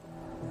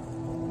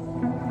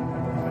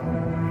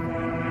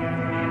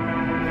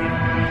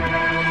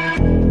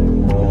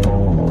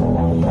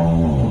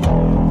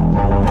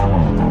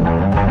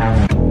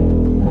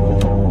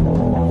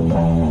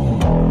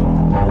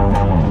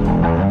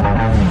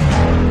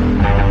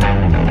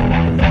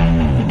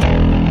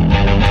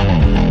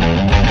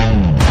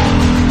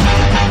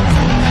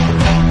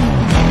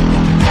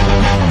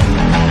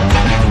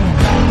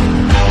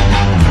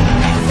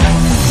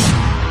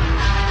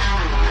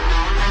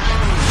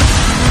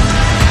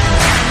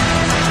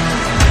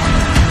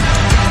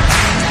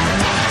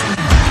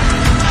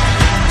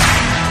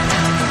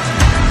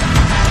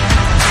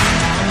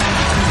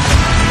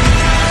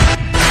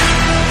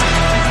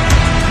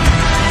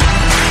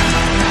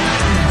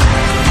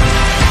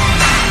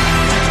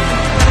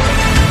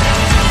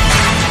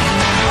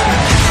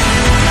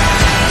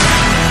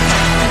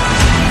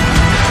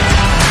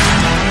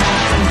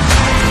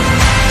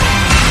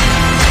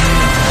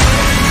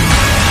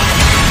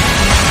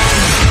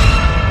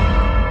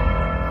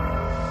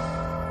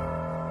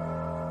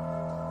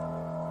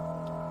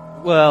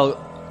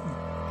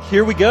Well,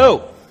 here we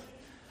go.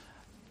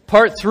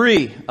 Part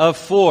 3 of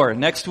 4.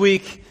 Next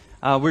week,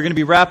 we're going to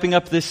be wrapping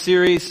up this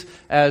series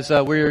as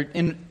we're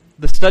in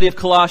the study of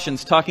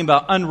Colossians, talking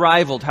about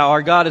unrivaled, how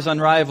our God is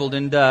unrivaled.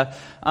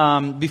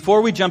 And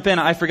before we jump in,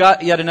 I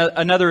forgot yet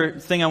another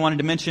thing I wanted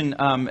to mention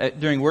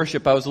during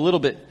worship. I was a little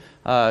bit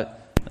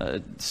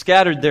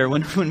scattered there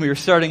when we were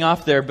starting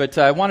off there, but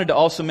I wanted to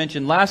also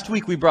mention, last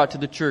week we brought to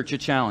the church a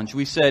challenge.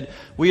 We said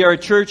we are a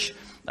church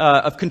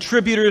of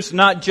contributors,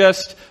 not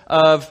just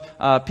of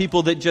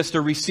people that just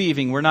are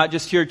receiving. We're not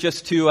just here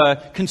just to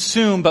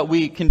consume, but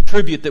we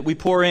contribute, that we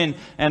pour in.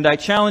 And I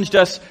challenged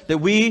us that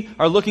we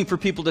are looking for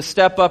people to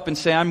step up and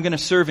say, I'm going to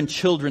serve in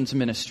children's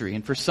ministry.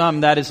 And for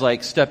some, that is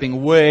like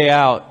stepping way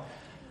out.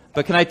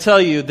 But can I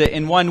tell you that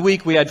in 1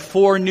 week, we had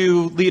 4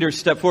 new leaders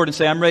step forward and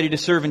say, I'm ready to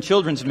serve in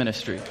children's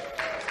ministry.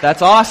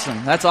 That's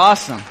awesome. That's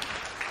awesome.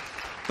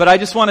 But I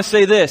just want to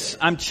say this.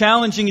 I'm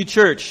challenging you,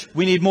 church.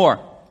 We need more.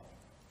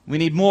 We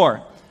need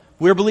more.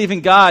 We're believing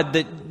God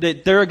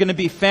that there are going to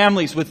be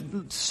families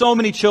with so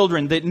many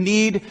children that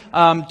need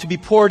to be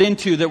poured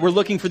into, that we're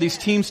looking for these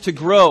teams to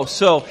grow.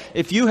 So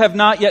if you have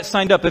not yet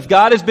signed up, if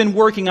God has been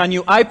working on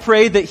you, I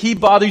pray that He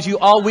bothers you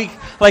all week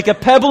like a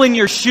pebble in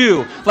your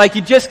shoe. Like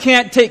you just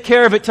can't take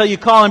care of it till you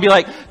call and be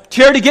like,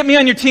 Charity, get me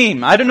on your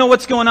team. I don't know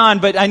what's going on,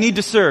 but I need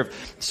to serve.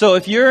 So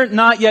if you're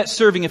not yet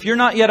serving, if you're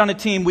not yet on a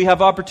team, we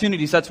have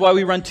opportunities. That's why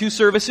we run 2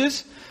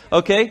 services.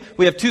 Okay?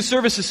 We have 2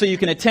 services so you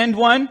can attend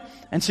one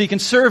and so you can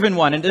serve in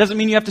one. And it doesn't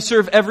mean you have to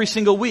serve every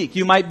single week.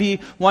 You might be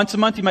once a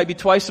month, you might be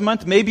twice a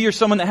month. Maybe you're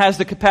someone that has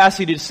the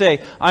capacity to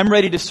say, I'm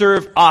ready to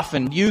serve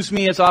often. Use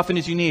me as often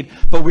as you need.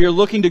 But we are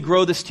looking to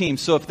grow this team.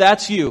 So if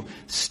that's you,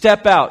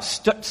 step out.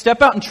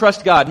 Step out and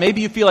trust God. Maybe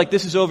you feel like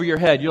this is over your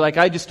head. You're like,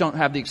 I just don't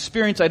have the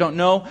experience. I don't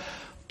know.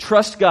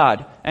 Trust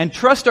God. And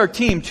trust our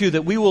team too,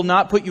 that we will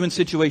not put you in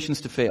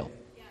situations to fail.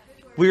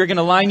 We are going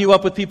to line you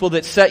up with people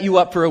that set you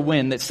up for a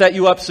win, that set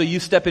you up so you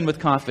step in with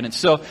confidence.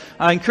 So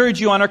I encourage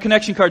you on our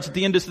connection cards at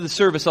the end of the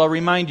service, I'll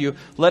remind you,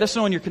 let us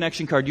know on your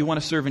connection card you want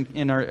to serve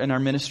in our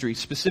ministry.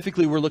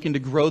 Specifically, we're looking to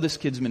grow this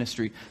kids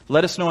ministry.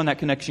 Let us know on that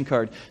connection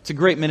card. It's a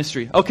great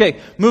ministry.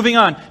 Okay, moving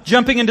on.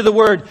 Jumping into the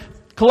Word.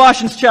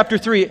 Colossians chapter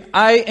 3.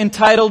 I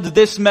entitled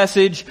this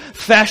message,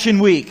 Fashion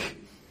Week.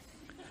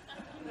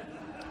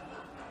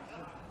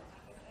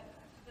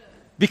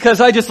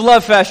 Because I just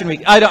love Fashion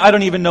Week. I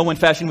don't even know when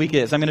Fashion Week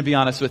is. I'm going to be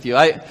honest with you.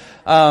 I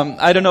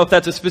don't know if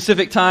that's a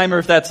specific time or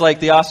if that's like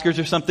the Oscars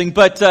or something,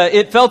 but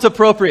it felt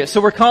appropriate. So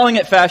we're calling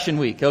it Fashion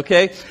Week,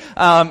 okay?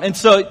 And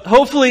so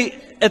hopefully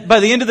by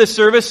the end of this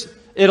service,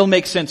 it'll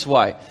make sense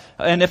why.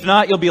 And if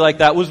not, you'll be like,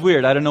 that was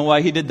weird. I don't know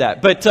why he did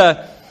that. But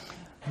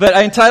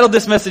I entitled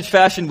this message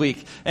Fashion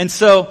Week. And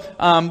so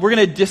we're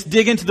going to just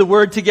dig into the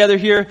Word together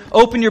here.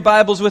 Open your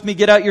Bibles with me.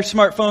 Get out your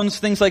smartphones,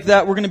 things like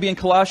that. We're going to be in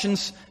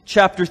Colossians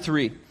chapter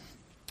 3.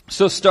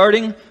 So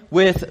starting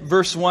with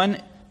verse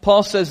 1,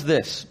 Paul says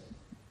this,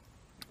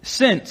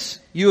 Since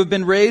you have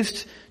been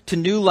raised to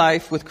new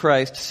life with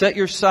Christ, set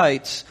your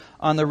sights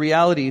on the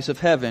realities of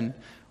heaven,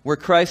 where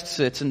Christ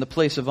sits in the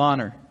place of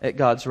honor at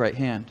God's right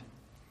hand.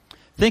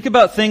 Think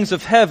about things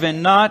of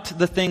heaven, not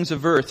the things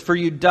of earth, for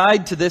you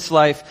died to this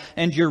life,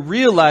 and your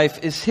real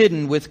life is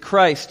hidden with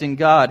Christ in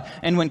God.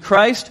 And when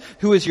Christ,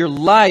 who is your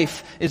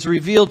life, is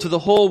revealed to the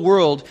whole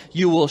world,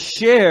 you will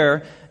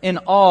share in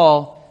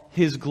all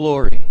His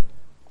glory.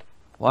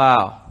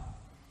 Wow.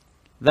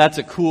 That's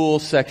a cool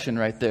section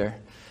right there.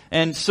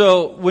 And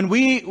so when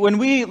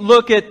we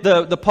look at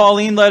the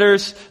Pauline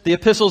letters, the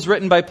epistles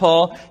written by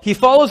Paul, he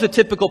follows a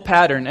typical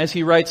pattern as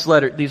he writes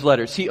these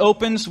letters. He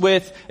opens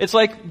with, it's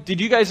like, did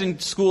you guys in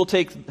school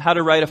take how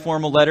to write a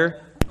formal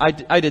letter?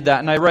 I did that,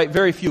 and I write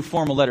very few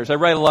formal letters. I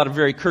write a lot of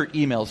very curt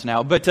emails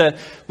now. But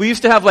we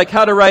used to have like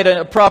how to write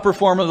a proper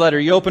formal letter.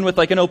 You open with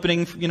like an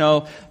opening,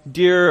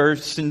 dear or,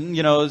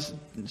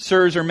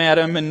 sirs or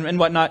madam and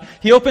whatnot.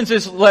 He opens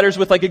his letters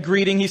with like a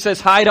greeting. He says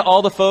hi to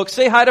all the folks.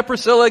 Say hi to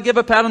Priscilla. Give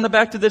a pat on the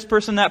back to this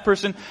person, that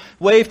person.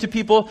 Wave to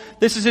people.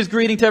 This is his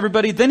greeting to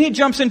everybody. Then he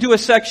jumps into a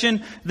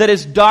section that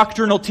is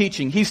doctrinal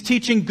teaching. He's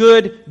teaching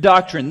good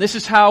doctrine. This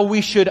is how we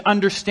should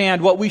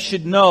understand, what we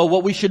should know,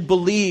 what we should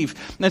believe.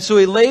 And so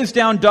he lays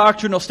down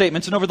doctrinal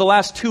statements. And over the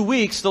last 2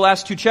 weeks, the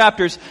last 2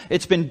 chapters,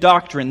 it's been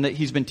doctrine that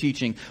he's been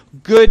teaching.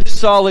 Good,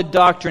 solid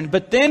doctrine.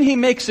 But then he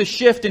makes a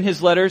shift in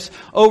his letters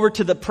over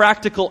to the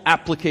practical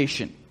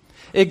application.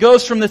 It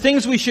goes from the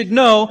things we should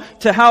know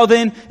to how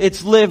then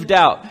it's lived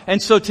out.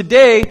 And so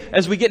today,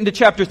 as we get into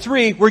chapter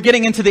 3, we're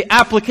getting into the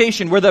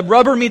application where the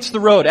rubber meets the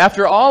road.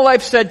 After all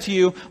I've said to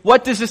you,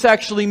 what does this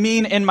actually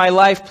mean in my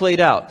life played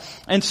out?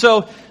 And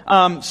so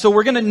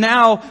we're going to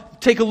now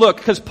take a look,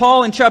 because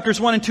Paul in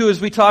chapters 1 and 2,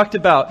 as we talked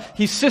about,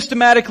 he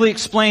systematically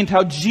explained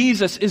how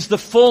Jesus is the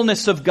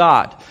fullness of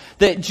God.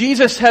 That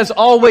Jesus has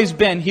always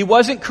been. He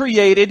wasn't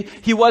created.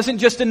 He wasn't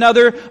just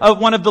another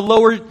one of the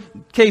lower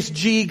case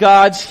G,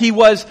 gods. He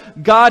was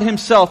God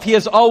himself. He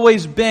has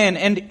always been,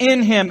 and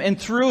in him and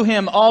through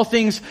him all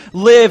things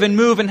live and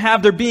move and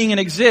have their being and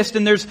exist.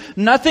 And there's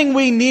nothing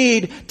we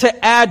need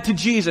to add to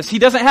Jesus. He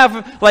doesn't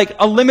have like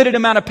a limited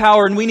amount of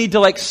power and we need to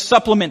like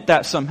supplement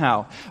that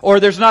somehow. Or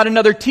there's not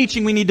another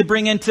teaching we need to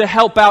bring in to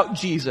help out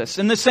Jesus.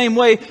 In the same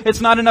way,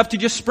 it's not enough to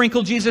just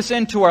sprinkle Jesus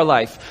into our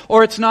life.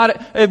 Or it's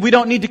not, we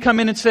don't need to come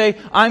in and say,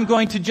 I'm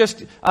going to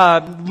just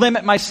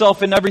limit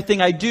myself in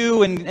everything I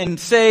do and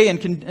say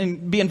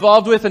and be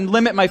involved with and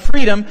limit my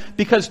freedom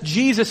because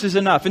Jesus is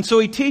enough. And so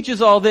he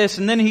teaches all this,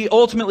 and then he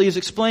ultimately is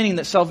explaining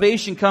that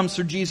salvation comes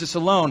through Jesus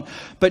alone.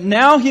 But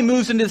now he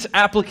moves into this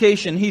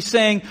application. He's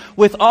saying,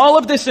 with all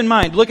of this in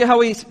mind, look at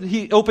how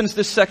he opens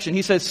this section.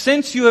 He says,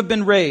 since you have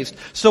been raised.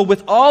 So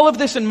with all of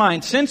this in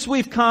mind, since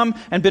we've come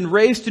and been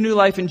raised to new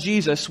life in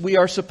Jesus, we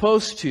are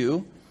supposed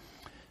to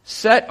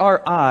set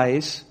our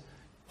eyes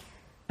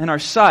and our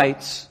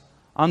sights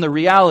on the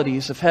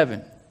realities of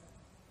heaven.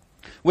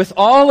 With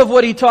all of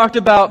what he talked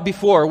about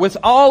before, with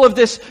all of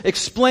this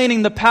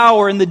explaining the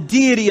power and the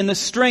deity and the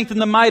strength and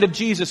the might of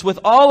Jesus, with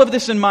all of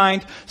this in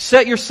mind,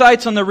 set your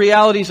sights on the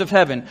realities of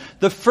heaven.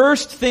 The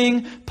first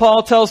thing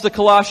Paul tells the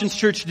Colossians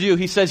church to do,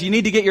 he says, you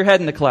need to get your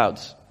head in the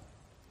clouds.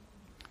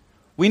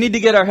 We need to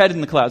get our head in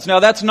the clouds. Now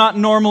that's not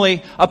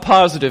normally a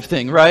positive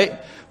thing,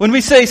 right? When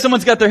we say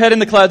someone's got their head in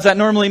the clouds, that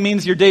normally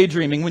means you're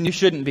daydreaming when you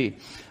shouldn't be.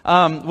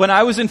 When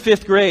I was in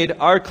 5th grade,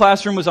 our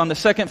classroom was on the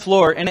 2nd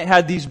floor and it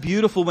had these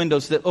beautiful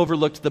windows that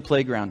overlooked the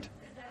playground.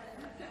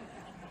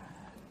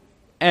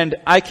 And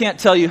I can't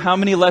tell you how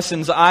many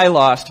lessons I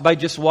lost by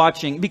just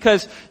watching.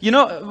 Because,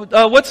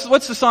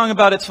 what's the song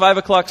about it's 5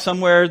 o'clock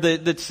somewhere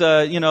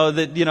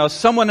that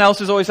someone else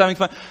is always having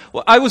fun?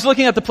 Well, I was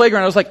looking at the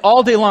playground. I was like,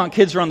 all day long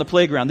kids are on the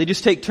playground. They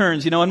just take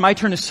turns, and my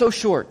turn is so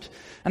short.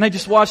 And I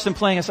just watched them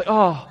playing. I was like,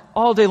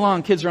 all day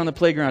long kids are on the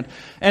playground.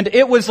 And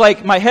it was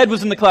like my head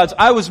was in the clouds.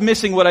 I was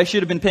missing what I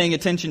should have been paying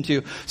attention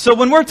to. So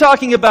when we're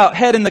talking about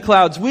head in the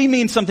clouds, we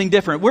mean something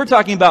different. We're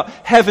talking about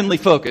heavenly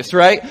focus,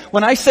 right?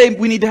 When I say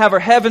we need to have our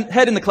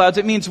head in the clouds,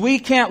 it means we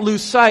can't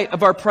lose sight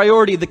of our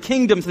priority, the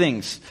kingdom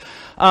things.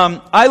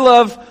 I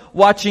love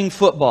watching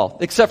football,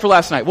 except for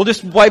last night. We'll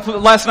just wipe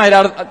last night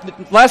out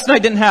of, last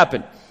night didn't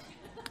happen.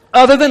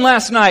 Other than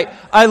last night,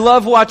 I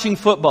love watching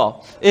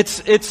football.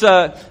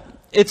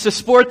 It's a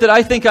sport that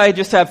I think I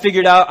just have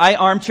figured out. I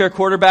armchair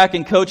quarterback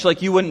and coach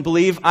like you wouldn't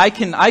believe. I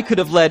could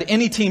have led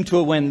any team to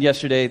a win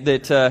yesterday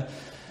that,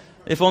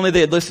 if only they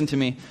had listened to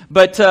me.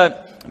 But,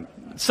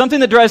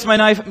 something that drives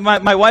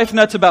my wife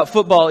nuts about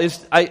football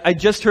is, I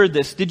just heard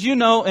this. Did you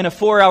know in a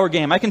 4-hour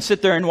game, I can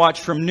sit there and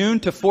watch from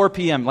noon to 4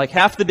 p.m., like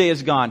half the day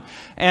is gone.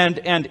 And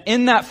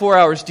in that 4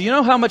 hours, do you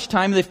know how much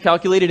time they've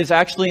calculated is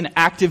actually an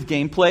active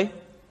gameplay?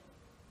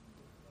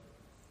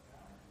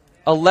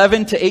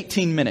 11 to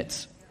 18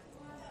 minutes.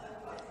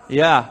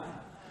 Yeah.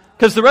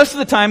 Because the rest of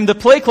the time, the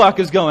play clock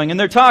is going, and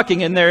they're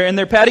talking, and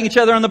they're patting each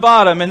other on the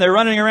bottom, and they're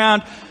running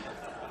around.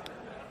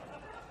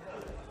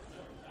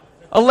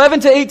 11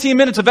 to 18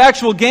 minutes of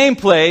actual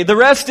gameplay. The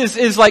rest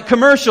is like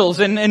commercials,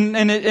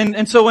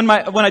 and so when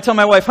I tell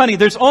my wife, honey,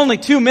 there's only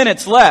 2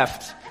 minutes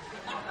left,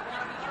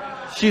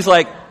 she's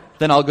like,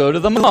 then I'll go to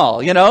the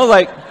mall,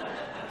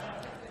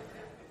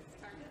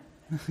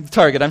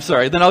 Target, I'm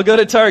sorry. Then I'll go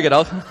to Target.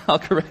 I'll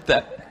correct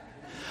that.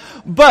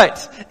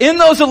 But in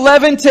those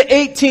 11 to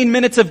 18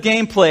 minutes of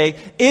gameplay,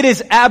 it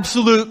is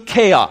absolute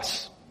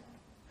chaos.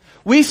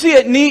 We see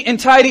it neat and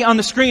tidy on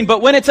the screen,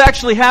 but when it's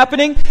actually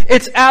happening,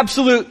 it's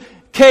absolute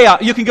chaos.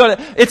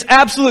 It's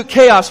absolute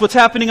chaos what's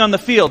happening on the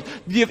field.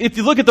 If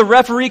you look at the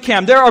referee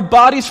cam, there are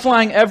bodies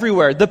flying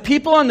everywhere. The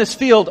people on this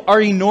field are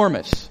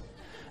enormous.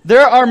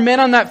 There are men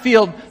on that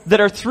field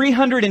that are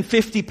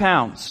 350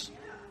 pounds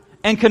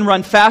and can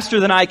run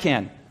faster than I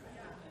can.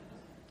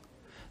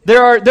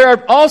 There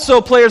are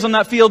also players on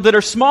that field that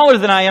are smaller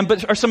than I am,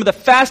 but are some of the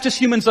fastest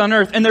humans on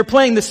earth, and they're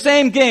playing the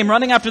same game,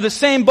 running after the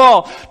same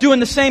ball, doing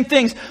the same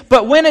things.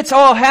 But when it's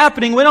all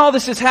happening, when all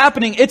this is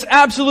happening, it's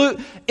absolute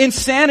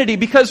insanity,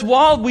 because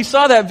while we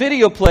saw that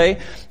video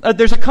play,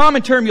 there's a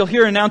common term you'll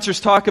hear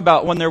announcers talk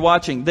about when they're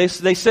watching. They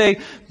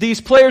say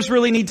these players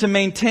really need to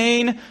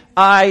maintain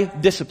eye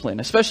discipline,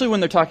 especially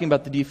when they're talking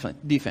about the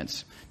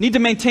defense. Need to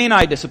maintain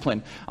eye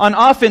discipline. On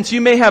offense,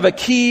 you may have a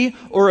key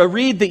or a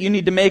read that you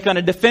need to make. On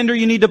a defender,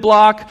 you need to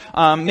block.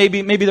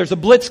 Maybe there's a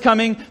blitz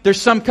coming. There's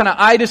some kind of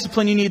eye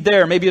discipline you need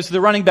there. Maybe as the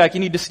running back,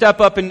 you need to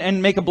step up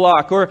and make a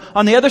block. Or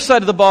on the other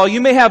side of the ball, you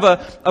may have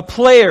a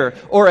player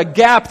or a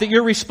gap that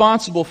you're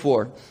responsible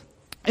for.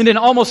 And in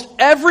almost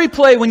every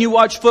play when you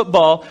watch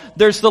football,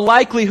 there's the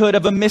likelihood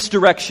of a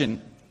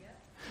misdirection.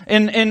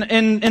 In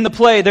the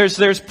play,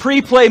 there's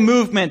pre-play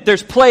movement,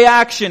 there's play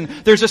action,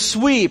 there's a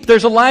sweep,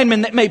 there's a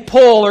lineman that may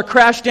pull or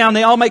crash down.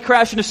 They all might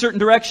crash in a certain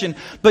direction.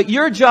 But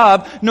your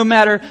job, no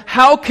matter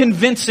how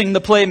convincing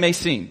the play may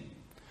seem,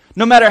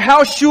 no matter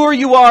how sure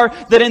you are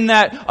that in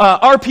that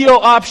RPO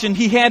option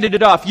he handed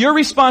it off, your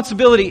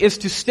responsibility is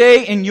to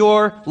stay in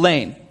your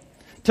lane.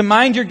 to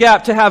mind your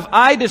gap, to have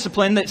eye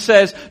discipline that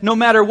says, no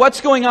matter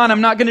what's going on,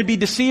 I'm not going to be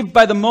deceived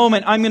by the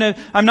moment. I'm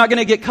not going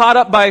to get caught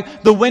up by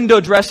the window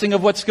dressing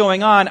of what's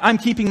going on. I'm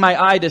keeping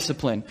my eye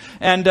discipline.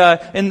 And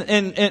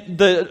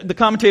the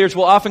commentators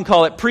will often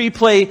call it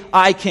pre-play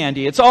eye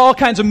candy. It's all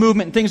kinds of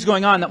movement and things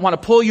going on that want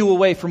to pull you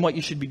away from what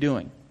you should be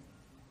doing.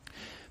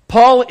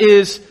 Paul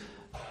is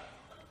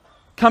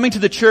coming to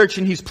the church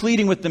and he's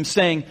pleading with them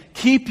saying,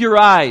 keep your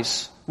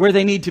eyes where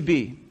they need to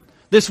be.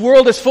 This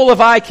world is full of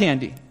eye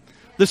candy.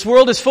 This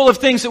world is full of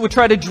things that would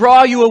try to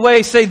draw you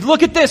away. Say,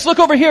 look at this, look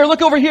over here,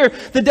 look over here.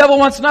 The devil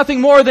wants nothing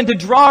more than to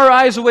draw our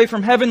eyes away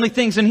from heavenly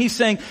things. And he's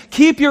saying,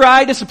 keep your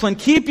eye discipline.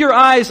 Keep your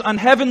eyes on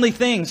heavenly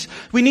things.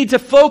 We need to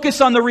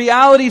focus on the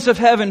realities of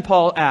heaven,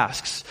 Paul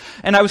asks.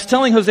 And I was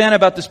telling Hosanna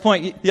about this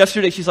point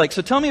yesterday. She's like,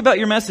 so tell me about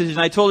your message.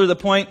 And I told her the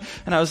point,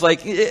 and I was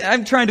like,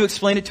 I'm trying to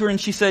explain it to her. And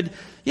she said,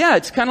 yeah,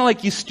 it's kind of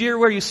like you steer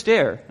where you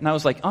stare. And I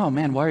was like, oh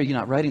man, why are you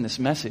not writing this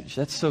message?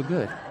 That's so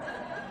good.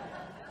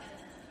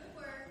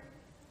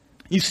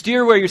 You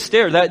steer where you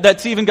stare.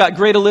 That's even got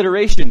great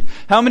alliteration.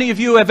 How many of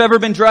you have ever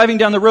been driving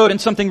down the road and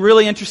something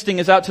really interesting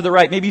is out to the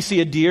right? Maybe you see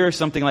a deer or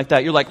something like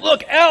that. You're like,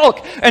 look,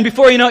 elk! And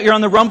before you know it, you're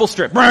on the rumble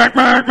strip.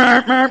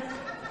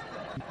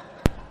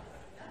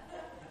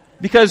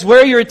 Because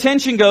where your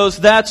attention goes,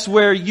 that's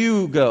where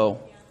you go.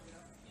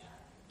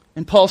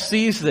 And Paul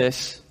sees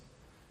this.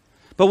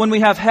 But when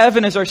we have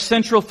heaven as our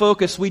central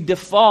focus, we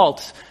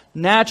default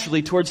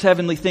naturally towards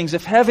heavenly things.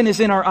 If heaven is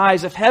in our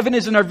eyes, if heaven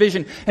is in our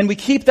vision, and we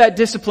keep that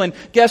discipline,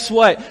 guess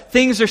what?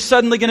 Things are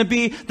suddenly going to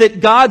be that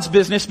God's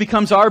business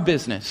becomes our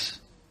business.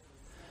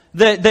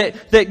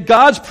 That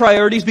God's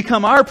priorities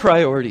become our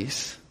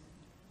priorities.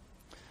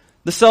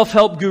 The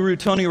self-help guru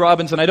Tony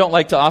Robbins, and I don't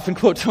like to often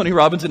quote Tony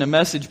Robbins in a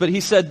message, but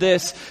he said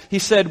this. He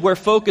said, where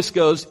focus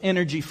goes,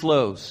 energy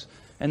flows.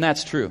 And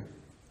that's true.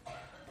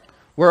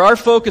 Where our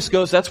focus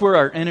goes, that's where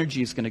our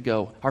energy is going to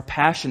go. Our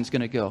passion is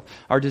going to go.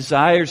 Our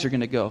desires are going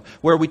to go.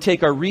 Where we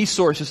take our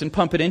resources and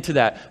pump it into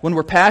that. When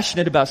we're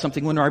passionate about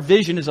something, when our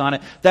vision is on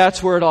it,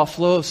 that's where it all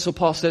flows. So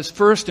Paul says,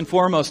 first and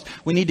foremost,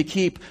 we need to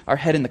keep our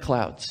head in the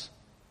clouds.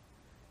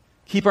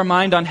 Keep our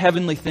mind on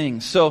heavenly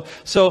things. So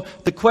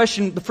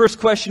the first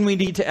question we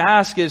need to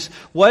ask is,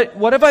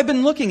 what have I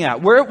been looking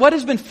at? What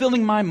has been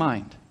filling my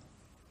mind?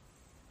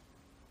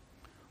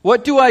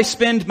 What do I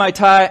spend my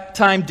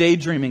time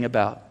daydreaming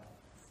about?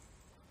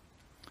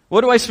 What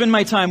do I spend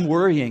my time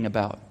worrying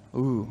about?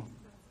 Ooh.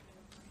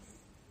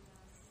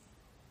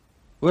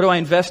 What do I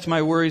invest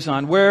my worries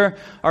on? Where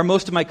are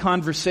most of my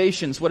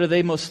conversations? What are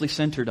they mostly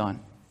centered on?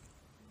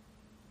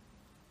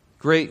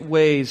 Great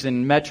ways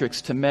and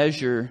metrics to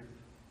measure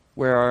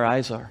where our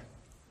eyes are.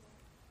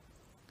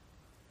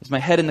 Is my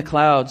head in the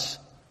clouds,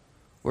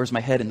 or is my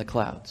head in the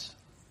clouds?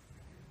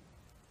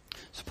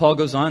 So Paul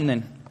goes on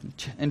then,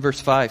 in verse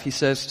 5, he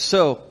says,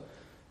 so,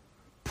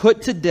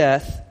 put to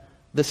death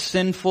the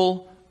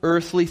sinful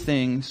earthly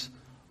things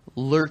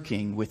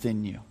lurking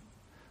within you.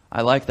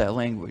 I like that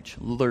language,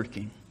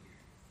 lurking.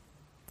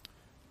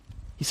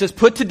 He says,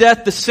 put to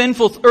death the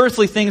sinful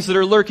earthly things that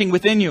are lurking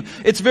within you.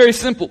 It's very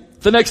simple.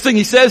 The next thing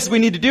he says we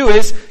need to do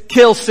is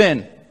kill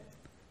sin.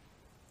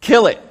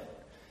 Kill it.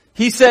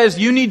 He says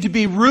you need to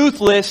be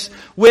ruthless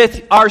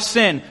with our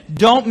sin.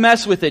 Don't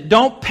mess with it.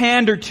 Don't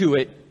pander to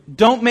it.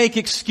 Don't make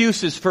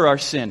excuses for our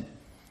sin.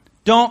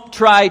 Don't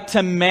try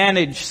to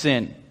manage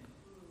sin.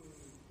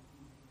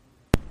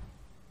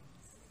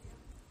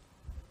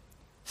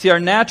 See, our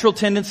natural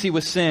tendency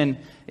with sin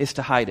is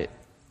to hide it.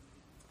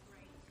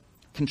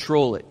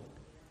 Control it.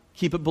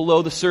 Keep it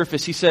below the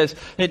surface. He says,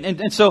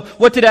 and so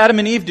what did Adam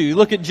and Eve do? You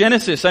look at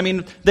Genesis. I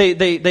mean, they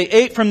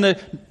ate from the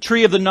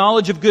tree of the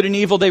knowledge of good and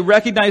evil. They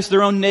recognized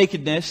their own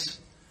nakedness.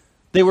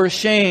 They were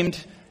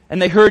ashamed,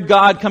 and they heard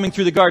God coming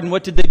through the garden.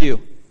 What did they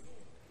do?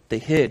 They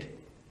hid.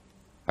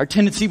 Our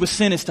tendency with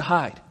sin is to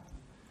hide.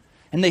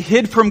 And they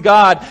hid from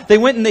God. They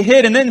went and they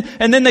hid,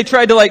 and then they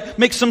tried to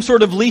make some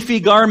sort of leafy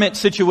garment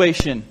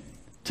situation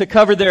to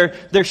cover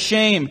their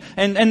shame.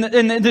 And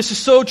this is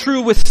so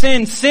true with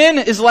sin. Sin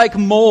is like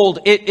mold.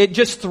 It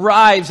just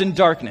thrives in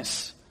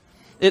darkness.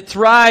 It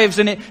thrives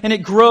and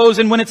it grows,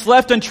 and when it's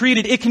left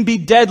untreated, it can be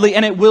deadly,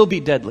 and it will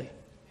be deadly.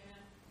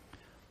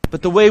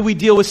 But the way we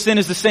deal with sin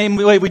is the same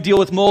way we deal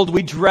with mold.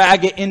 We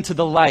drag it into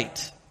the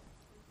light.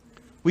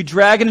 We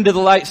drag it into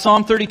the light.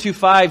 Psalm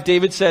 32:5,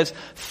 David says,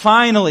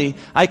 finally,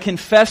 I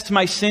confessed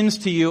my sins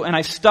to you, and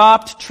I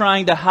stopped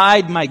trying to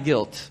hide my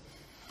guilt.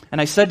 And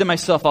I said to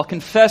myself, I'll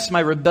confess my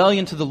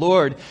rebellion to the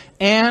Lord,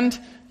 and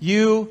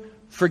you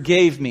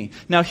forgave me.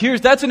 Now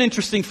that's an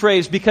interesting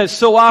phrase, because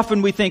so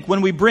often we think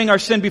when we bring our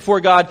sin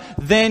before God,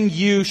 then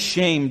you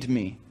shamed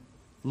me.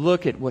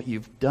 Look at what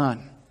you've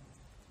done.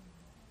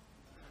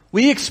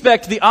 We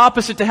expect the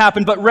opposite to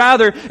happen, but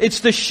rather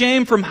it's the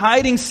shame from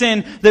hiding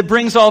sin that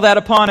brings all that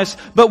upon us.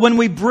 But when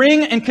we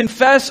bring and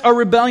confess our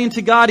rebellion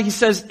to God, He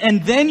says,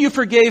 and then you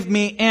forgave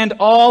me, and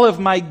all of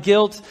my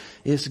guilt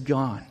is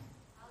gone.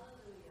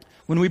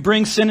 When we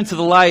bring sin into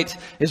the light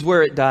is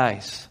where it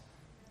dies.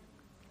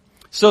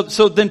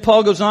 So then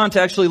Paul goes on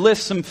to actually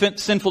list some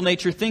sinful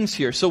nature things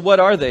here. So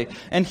what are they?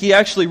 And he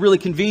actually really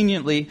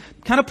conveniently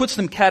kind of puts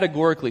them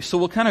categorically. So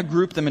we'll kind of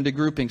group them into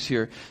groupings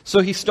here.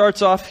 So he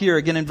starts off here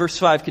again in verse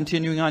 5,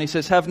 continuing on. He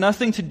says, have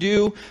nothing to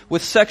do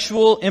with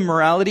sexual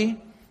immorality,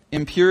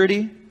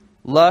 impurity,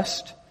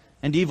 lust,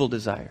 and evil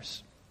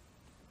desires.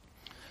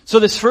 So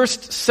this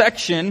first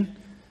section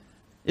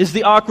is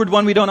the awkward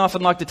one we don't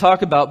often like to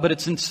talk about, but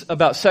it's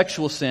about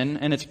sexual sin,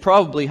 and it's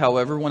probably,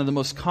 however, one of the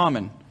most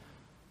common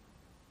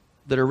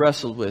that are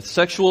wrestled with.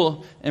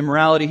 Sexual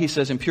immorality, he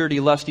says, impurity,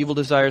 lust, evil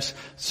desires.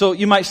 So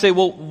you might say,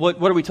 well,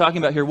 what are we talking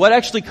about here? What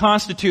actually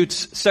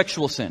constitutes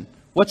sexual sin?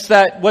 What's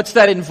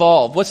that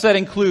involve? What's that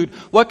include?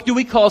 What do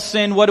we call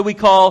sin? What do we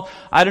call,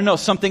 I don't know,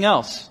 something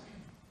else?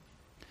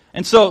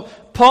 And so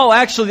Paul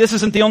actually, this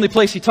isn't the only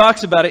place he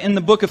talks about it. In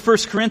the book of 1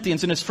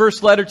 Corinthians, in his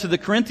first letter to the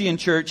Corinthian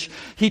church,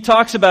 he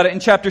talks about it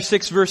in chapter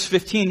 6, verse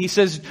 15. He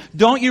says,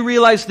 don't you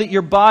realize that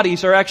your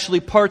bodies are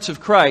actually parts of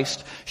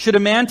Christ? Should a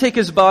man take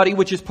his body,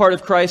 which is part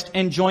of Christ,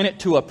 and join it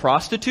to a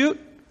prostitute?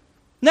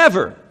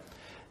 Never.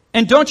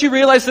 And don't you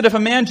realize that if a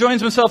man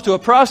joins himself to a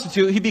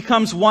prostitute, he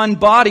becomes one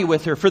body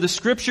with her? For the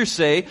scriptures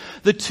say,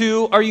 the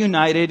two are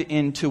united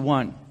into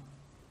one.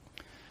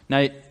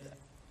 Now,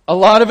 a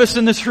lot of us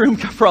in this room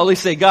could probably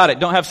say, got it,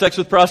 don't have sex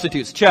with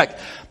prostitutes. Check.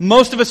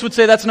 Most of us would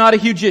say that's not a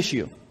huge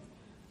issue.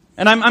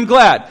 And I'm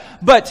glad.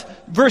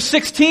 But verse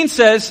 16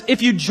 says,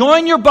 if you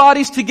join your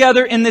bodies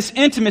together in this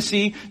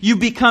intimacy, you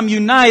become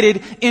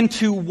united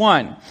into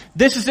one.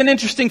 This is an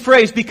interesting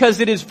phrase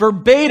because it is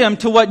verbatim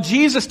to what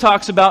Jesus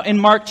talks about in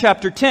Mark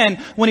chapter 10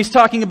 when he's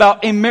talking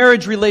about a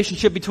marriage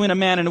relationship between a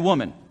man and a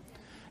woman.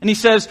 And he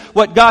says,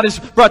 what God has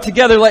brought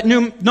together, let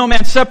no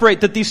man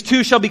separate, that these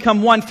two shall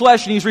become one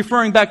flesh. And he's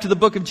referring back to the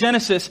book of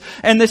Genesis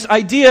and this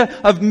idea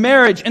of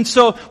marriage. And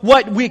so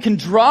what we can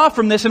draw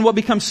from this and what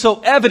becomes so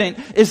evident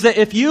is that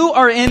if you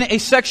are in a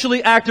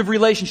sexually active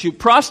relationship,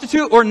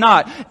 prostitute or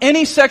not,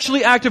 any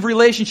sexually active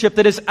relationship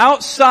that is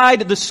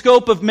outside the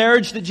scope of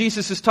marriage that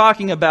Jesus is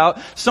talking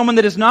about, someone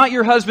that is not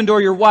your husband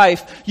or your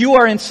wife, you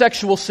are in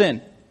sexual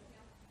sin.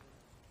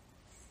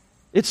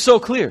 It's so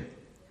clear.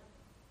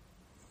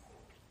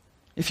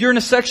 If you're in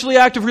a sexually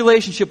active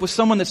relationship with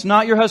someone that's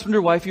not your husband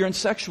or wife, you're in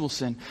sexual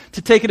sin.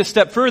 To take it a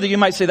step further, you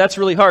might say that's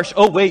really harsh.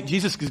 Oh wait,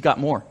 Jesus has got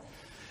more.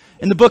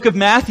 In the book of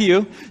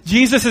Matthew,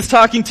 Jesus is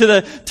talking to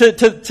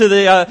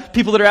the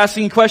people that are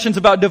asking questions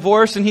about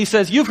divorce, and he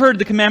says, you've heard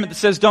the commandment that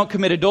says don't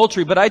commit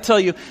adultery, but I tell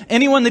you,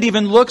 anyone that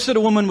even looks at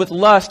a woman with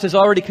lust has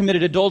already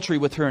committed adultery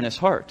with her in his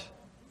heart.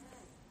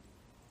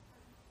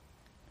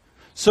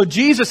 So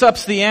Jesus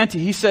ups the ante.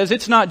 He says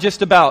it's not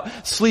just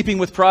about sleeping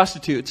with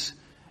prostitutes.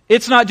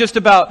 It's not just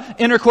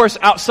about intercourse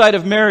outside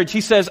of marriage.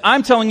 He says,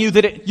 I'm telling you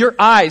that your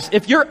eyes,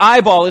 if your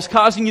eyeball is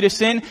causing you to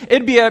sin,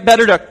 it'd be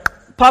better to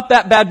pop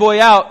that bad boy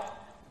out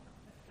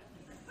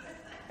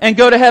and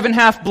go to heaven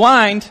half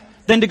blind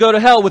than to go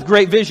to hell with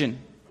great vision.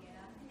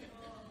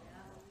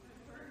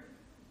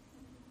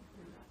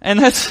 And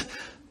that's,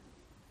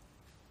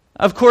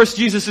 of course,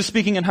 Jesus is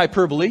speaking in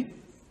hyperbole,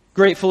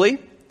 gratefully.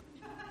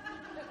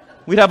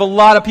 We'd have a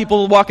lot of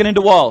people walking into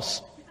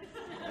walls.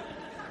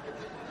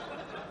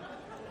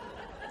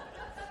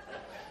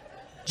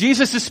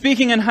 Jesus is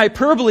speaking in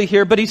hyperbole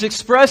here, but he's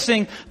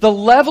expressing the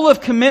level of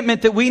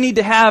commitment that we need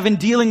to have in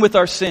dealing with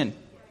our sin.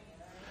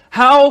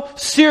 How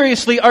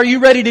seriously are you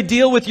ready to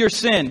deal with your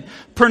sin?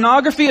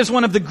 Pornography is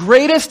one of the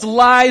greatest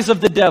lies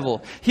of the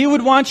devil. He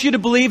would want you to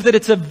believe that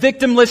it's a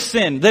victimless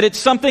sin, that it's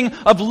something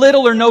of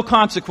little or no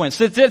consequence,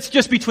 that it's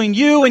just between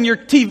you and your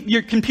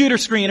computer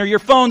screen or your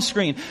phone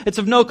screen. It's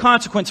of no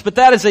consequence, but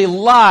that is a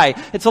lie.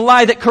 It's a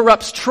lie that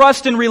corrupts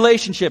trust in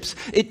relationships.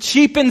 It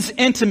cheapens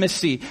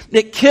intimacy.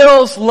 It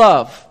kills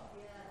love.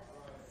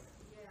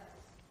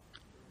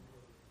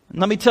 And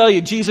let me tell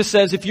you, Jesus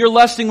says, if you're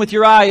lusting with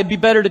your eye, it'd be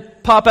better to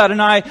pop out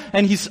an eye.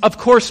 And he's, of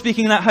course,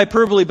 speaking that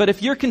hyperbole. But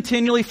if you're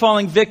continually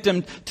falling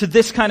victim to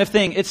this kind of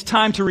thing, it's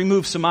time to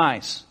remove some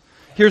eyes.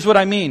 Here's what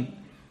I mean.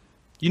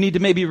 You need to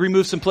maybe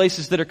remove some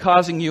places that are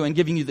causing you and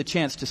giving you the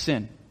chance to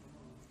sin.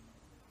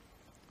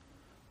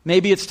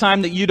 Maybe it's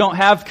time that you don't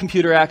have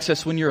computer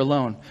access when you're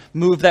alone.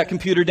 Move that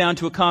computer down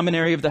to a common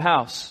area of the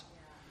house.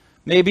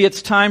 Maybe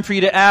it's time for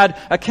you to add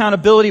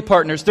accountability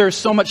partners. There's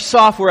so much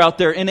software out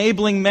there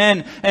enabling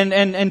men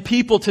and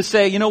people to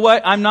say, you know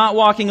what, I'm not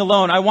walking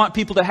alone. I want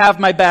people to have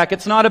my back.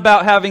 It's not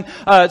about having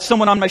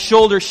someone on my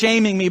shoulder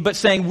shaming me, but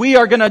saying, we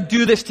are going to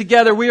do this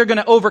together. We are going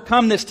to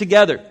overcome this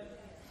together.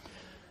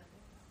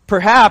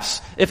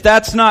 Perhaps, if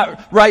that's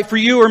not right for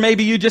you, or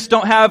maybe you just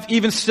don't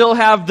still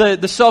have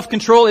the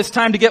self-control, it's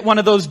time to get one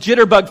of those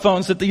jitterbug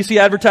phones that you see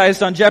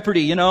advertised on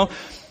Jeopardy,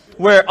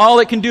 where all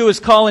it can do is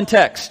call and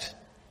text.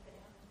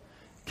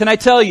 Can I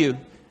tell you,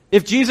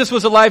 if Jesus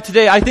was alive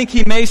today, I think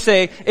he may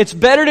say, it's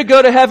better to go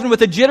to heaven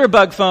with a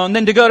jitterbug phone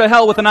than to go to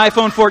hell with an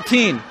iPhone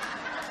 14.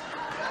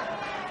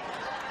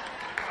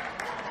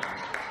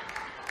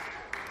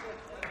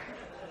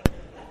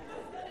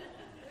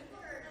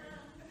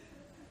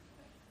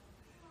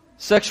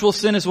 Sexual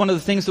sin is one of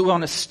the things that we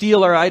want to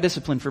steal our eye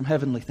discipline from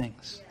heavenly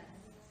things.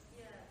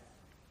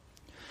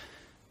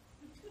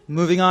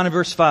 Moving on to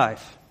verse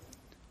 5.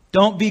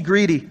 Don't be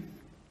greedy.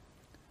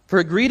 For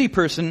a greedy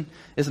person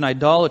is an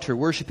idolater,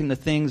 worshiping the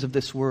things of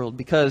this world.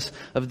 Because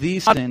of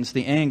these sins,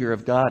 the anger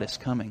of God is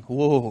coming.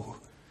 Whoa.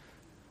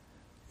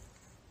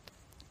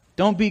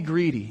 Don't be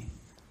greedy.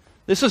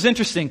 This was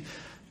interesting.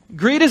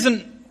 Greed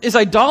is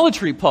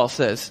idolatry, Paul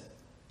says.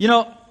 You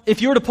know,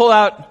 if you were to pull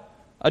out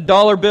a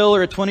dollar bill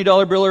or a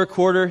 $20 bill or a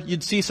quarter,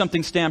 you'd see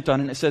something stamped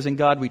on it and it says, "In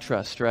God we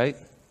trust," right?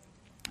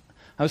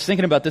 I was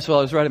thinking about this while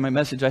I was writing my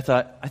message.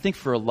 I think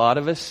for a lot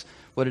of us,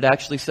 what it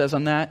actually says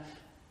on that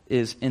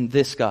is, "In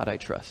this God I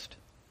trust."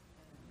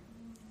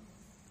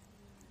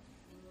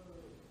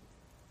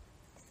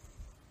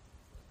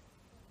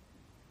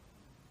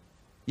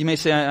 You may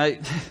say,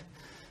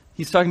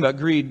 he's talking about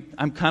greed.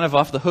 I'm kind of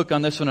off the hook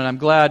on this one, and I'm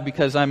glad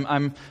because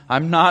I'm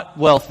not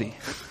wealthy.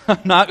 I'm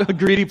not a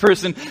greedy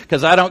person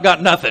because I don't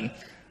got nothing.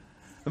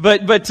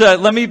 But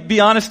let me be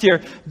honest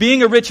here.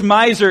 Being a rich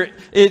miser,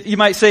 you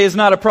might say, is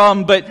not a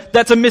problem, but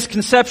that's a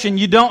misconception.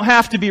 You don't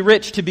have to be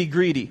rich to be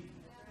greedy.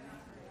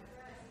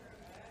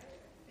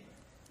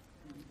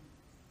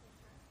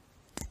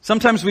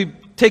 Sometimes we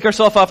take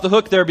ourselves off the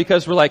hook there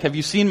because we're like, "Have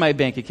you seen my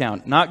bank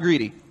account?" Not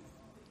greedy.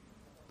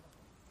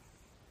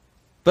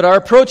 But our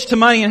approach to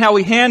money and how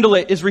we handle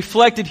it is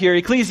reflected here.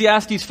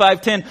 Ecclesiastes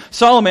 5:10.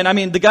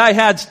 Solomon, the guy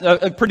had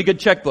a pretty good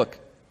checkbook.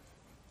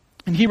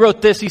 And he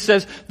wrote this. He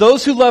says,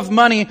 "Those who love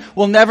money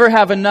will never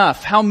have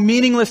enough. How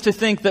meaningless to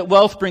think that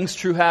wealth brings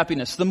true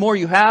happiness. The more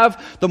you have,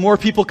 the more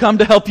people come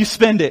to help you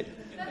spend it."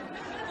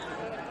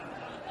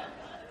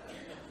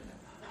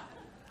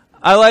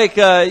 I like,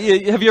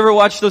 have you ever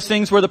watched those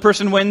things where the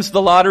person wins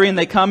the lottery and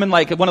they come in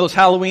like one of those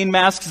Halloween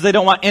masks? They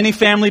don't want any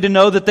family to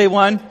know that they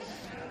won.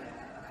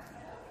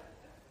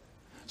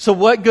 So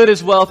what good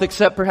is wealth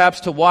except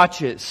perhaps to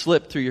watch it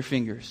slip through your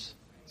fingers?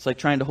 It's like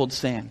trying to hold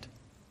sand.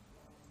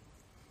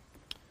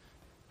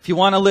 If you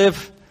want to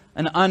live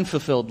an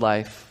unfulfilled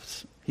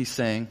life, he's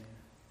saying,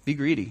 be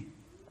greedy.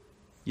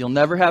 You'll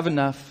never have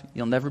enough.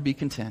 You'll never be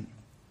content.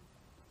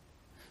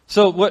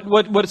 So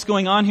what's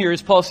going on here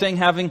is Paul saying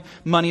having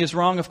money is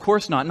wrong? Of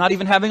course not. Not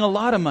even having a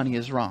lot of money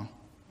is wrong.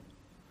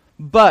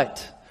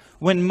 But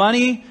when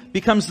money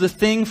becomes the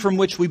thing from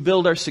which we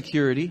build our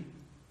security,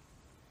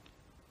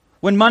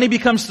 when money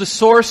becomes the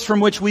source from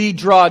which we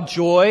draw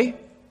joy,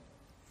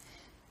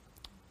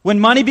 when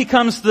money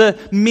becomes the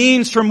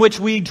means from which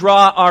we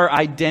draw our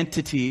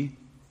identity,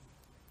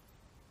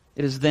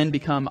 it has then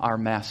become our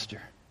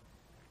master.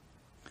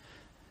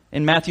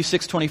 In Matthew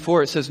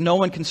 6:24, it says, "No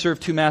one can serve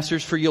two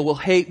masters, for you will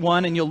hate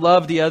one and you'll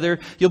love the other.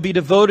 You'll be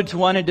devoted to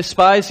one and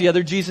despise the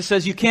other." Jesus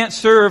says you can't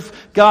serve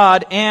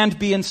God and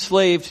be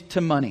enslaved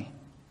to money.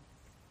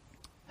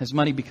 Has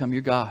money become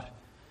your God?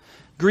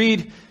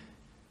 Greed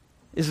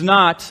is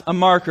not a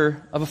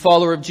marker of a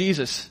follower of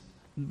Jesus.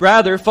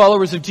 Rather,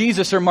 followers of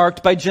Jesus are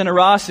marked by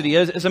generosity.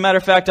 As a matter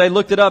of fact, I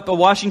looked it up. A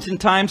Washington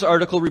Times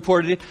article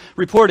reported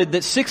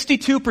that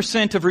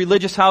 62% of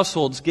religious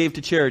households gave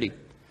to charity,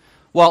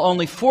 while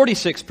only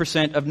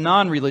 46% of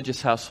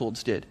non-religious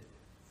households did.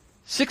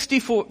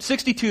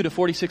 62 to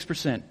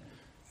 46%.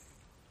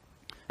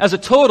 As a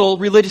total,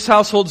 religious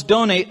households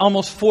donate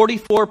almost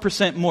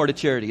 44% more to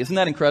charity. Isn't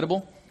that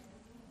incredible?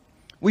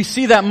 We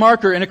see that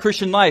marker in a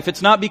Christian life.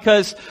 It's not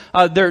because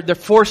they're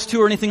forced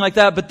to or anything like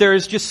that, but there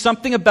is just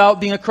something about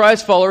being a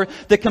Christ follower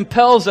that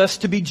compels us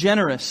to be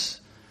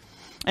generous.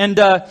 And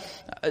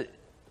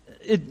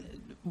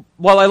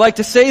while I like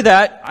to say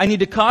that, I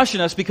need to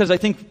caution us because I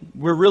think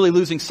we're really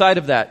losing sight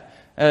of that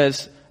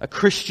as a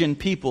Christian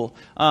people.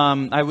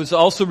 I was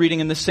also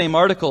reading in the same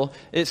article,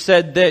 it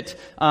said that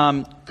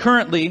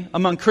currently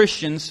among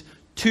Christians,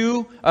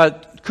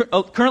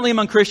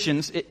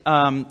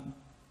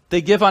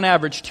 they give on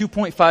average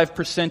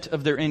 2.5%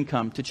 of their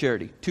income to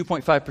charity.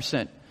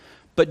 2.5%.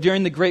 But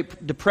during the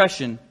Great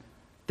Depression,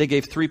 they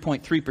gave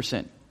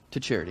 3.3% to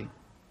charity.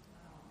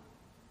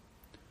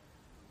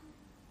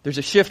 There's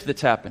a shift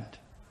that's happened.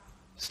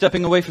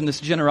 Stepping away from this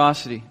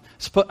generosity.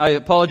 I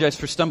apologize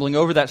for stumbling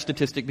over that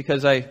statistic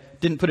because I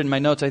didn't put it in my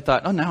notes. I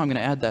thought, now I'm going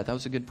to add that. That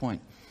was a good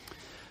point.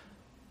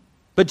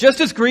 But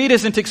just as greed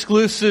isn't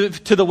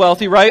exclusive to the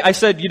wealthy, right? I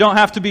said you don't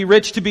have to be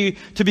rich to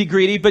be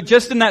greedy, but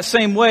just in that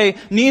same way,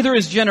 neither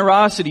is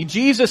generosity.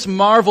 Jesus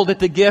marveled at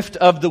the gift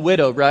of the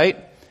widow,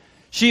 right?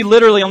 She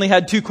literally only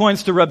had 2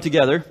 coins to rub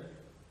together.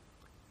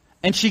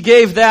 And she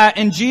gave that,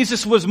 and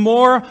Jesus was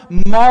more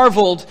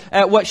marveled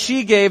at what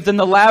she gave than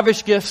the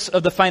lavish gifts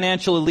of the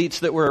financial elites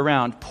that were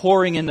around,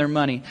 pouring in their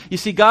money. You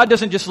see, God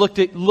doesn't just look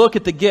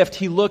at the gift,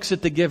 He looks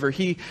at the giver.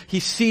 He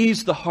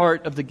sees the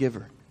heart of the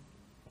giver.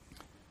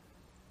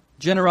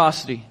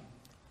 Generosity.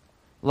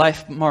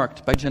 Life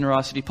marked by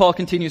generosity. Paul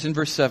continues in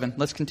verse 7.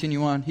 Let's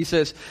continue on. He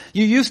says,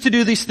 "You used to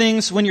do these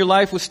things when your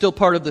life was still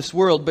part of this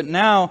world, but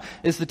now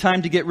is the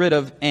time to get rid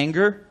of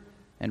anger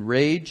and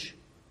rage,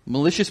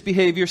 malicious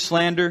behavior,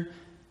 slander,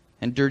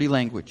 and dirty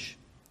language.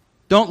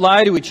 Don't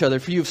lie to each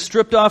other, for you have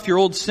stripped off your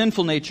old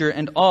sinful nature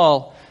and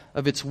all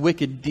of its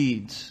wicked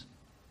deeds."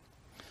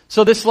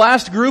 So this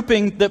last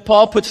grouping that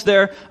Paul puts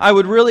there, I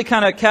would really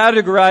kind of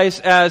categorize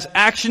as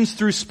actions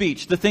through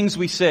speech, the things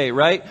we say,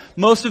 right?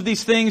 Most of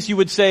these things you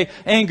would say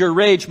anger,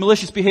 rage,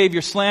 malicious behavior,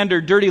 slander,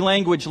 dirty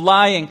language,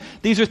 lying.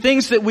 These are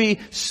things that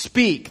we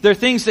speak. They're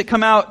things that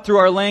come out through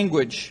our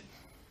language.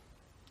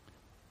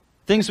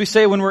 Things we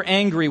say when we're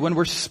angry, when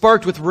we're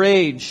sparked with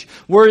rage.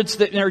 Words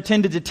that are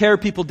intended to tear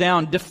people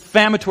down.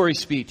 Defamatory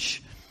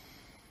speech.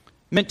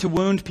 Meant to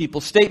wound people.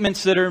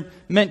 Statements that are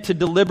meant to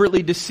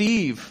deliberately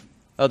deceive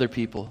other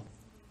people.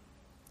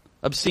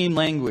 Obscene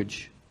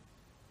language.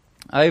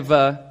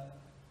 I've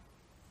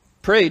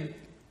prayed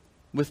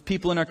with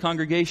people in our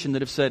congregation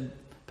that have said,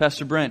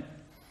 Pastor Brent,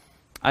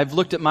 I've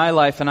looked at my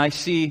life and I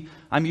see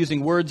I'm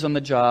using words on the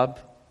job,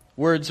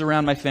 words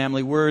around my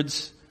family,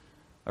 words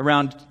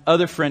around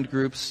other friend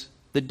groups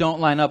that don't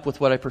line up with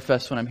what I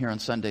profess when I'm here on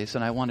Sundays,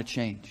 and I want to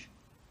change.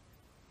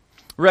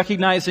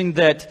 Recognizing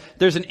that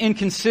there's an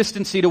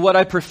inconsistency to what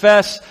I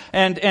profess,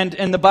 and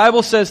the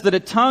Bible says that a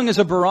tongue is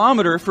a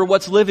barometer for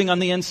what's living on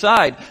the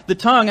inside. The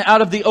tongue,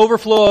 out of the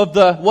overflow of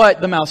the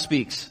what? The mouth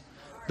speaks.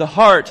 The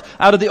heart.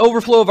 Out of the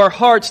overflow of our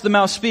hearts, the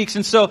mouth speaks.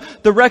 And so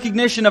the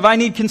recognition of I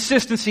need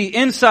consistency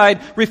inside,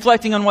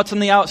 reflecting on what's on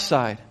the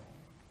outside.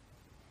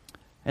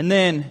 And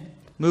then,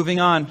 moving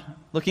on,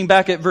 looking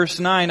back at verse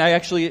 9, I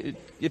actually,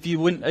 if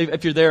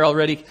you're there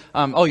already,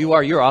 you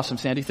are, you're awesome,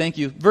 Sandy, thank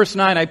you. Verse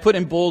 9, I put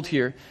in bold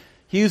here.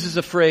 He uses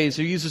a phrase,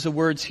 or uses the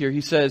words here.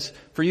 He says,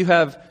 for you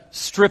have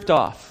stripped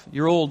off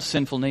your old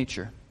sinful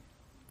nature.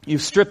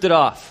 You've stripped it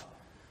off.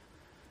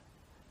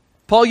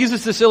 Paul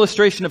uses this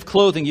illustration of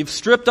clothing. You've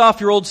stripped off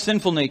your old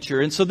sinful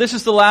nature. And so this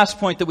is the last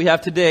point that we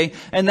have today,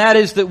 and that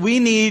is that we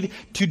need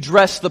to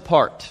dress the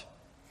part.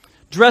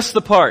 Dress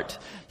the part.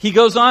 He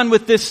goes on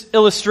with this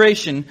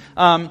illustration.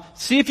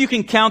 See if you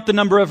can count the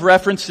number of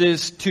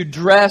references to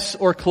dress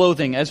or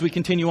clothing as we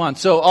continue on.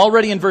 So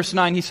already in verse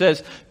 9 he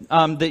says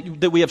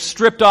that we have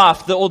stripped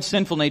off the old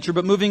sinful nature.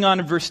 But moving on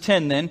in verse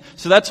 10 then,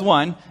 so that's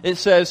one. It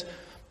says,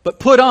 but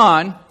put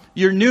on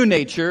your new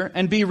nature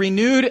and be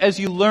renewed as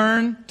you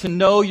learn to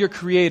know your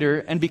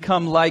Creator and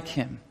become like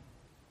Him.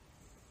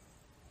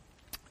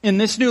 In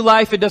this new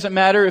life, it doesn't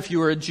matter if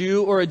you are a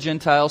Jew or a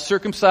Gentile,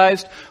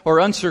 circumcised or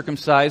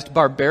uncircumcised,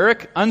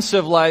 barbaric,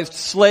 uncivilized,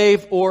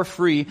 slave or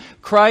free.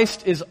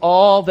 Christ is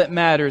all that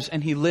matters,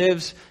 and He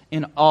lives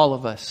in all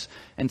of us.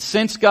 And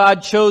since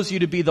God chose you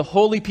to be the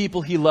holy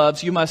people He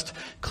loves, you must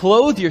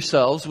clothe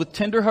yourselves with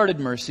tender-hearted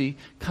mercy,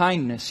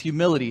 kindness,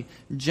 humility,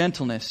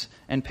 gentleness,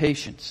 and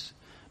patience.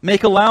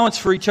 Make allowance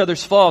for each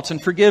other's faults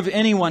and forgive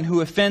anyone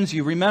who offends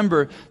you.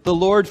 Remember, the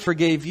Lord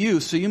forgave you,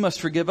 so you must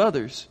forgive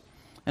others.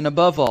 And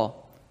above all,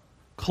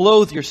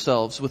 clothe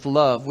yourselves with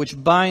love, which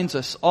binds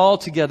us all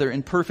together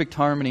in perfect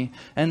harmony.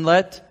 And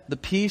let the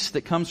peace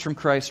that comes from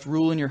Christ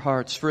rule in your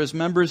hearts. For as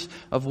members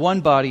of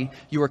one body,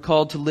 you are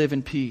called to live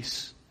in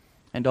peace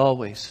and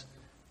always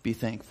be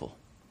thankful.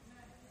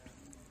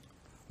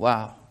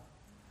 Wow.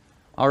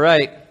 All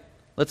right,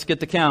 let's get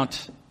the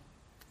count.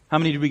 How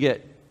many did we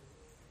get?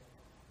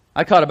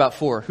 I caught about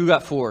 4. Who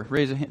got 4?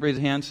 Raise a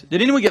hands.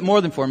 Did anyone get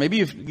more than 4? Maybe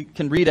you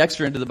can read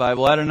extra into the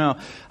Bible. I don't know.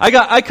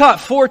 I caught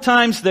 4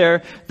 times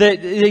there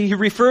that he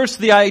refers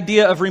to the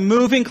idea of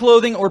removing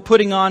clothing or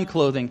putting on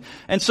clothing.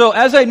 And so,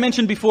 as I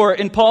mentioned before,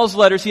 in Paul's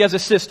letters, he has a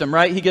system,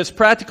 right? He gives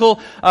practical,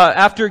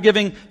 after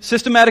giving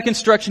systematic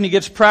instruction, he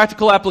gives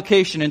practical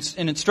application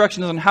and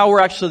instructions on how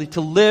we're actually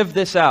to live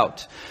this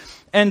out.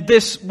 And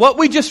this, what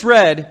we just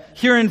read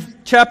here in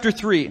chapter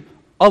 3,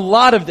 a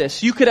lot of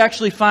this you could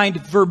actually find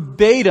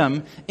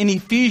verbatim in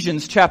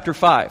Ephesians chapter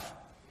 5.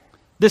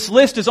 This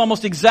list is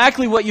almost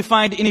exactly what you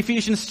find in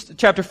Ephesians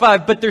chapter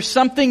 5, but there's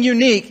something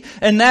unique,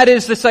 and that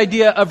is this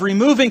idea of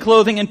removing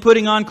clothing and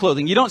putting on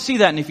clothing. You don't see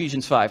that in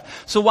Ephesians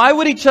 5. So why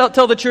would he tell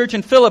the church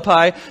in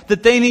Philippi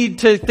that they need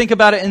to think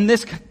about it in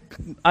this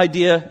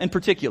idea in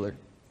particular?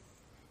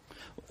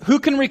 Who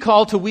can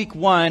recall to week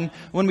 1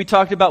 when we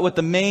talked about what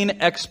the main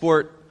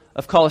export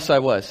of Colossae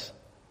was?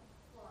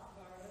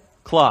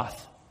 Cloth.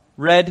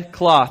 Red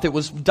cloth. It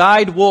was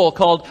dyed wool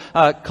called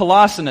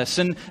colossinus.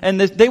 And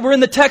they were in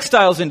the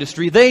textiles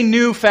industry. They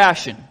knew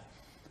fashion.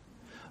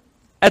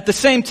 At the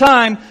same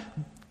time,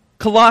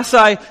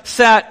 Colossae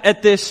sat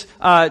at this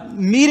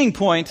meeting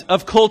point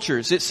of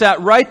cultures. It sat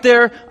right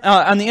there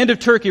on the end of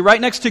Turkey, right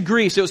next to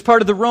Greece. It was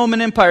part of the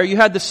Roman Empire. You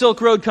had the Silk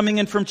Road coming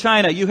in from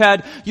China. You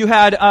had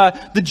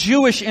the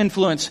Jewish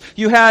influence.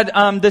 You had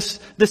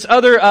this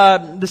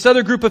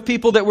other group of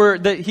people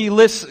that he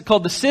lists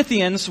called the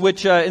Scythians,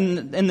 which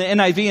in the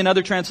NIV and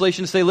other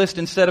translations they list,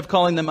 instead of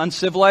calling them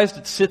uncivilized,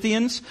 it's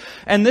Scythians.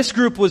 And this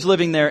group was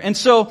living there. And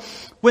so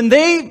when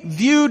they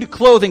viewed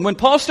clothing, when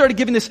Paul started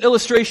giving this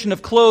illustration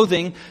of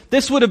clothing,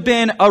 this would have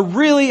been a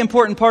really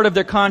important part of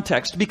their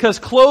context, because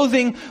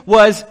clothing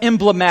was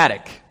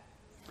emblematic.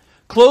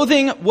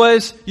 Clothing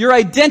was, your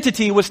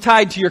identity was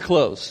tied to your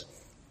clothes.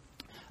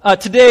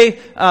 Today,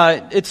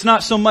 it's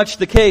not so much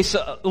the case.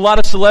 A lot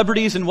of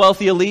celebrities and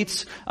wealthy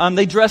elites,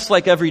 they dress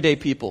like everyday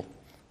people.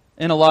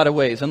 in a lot of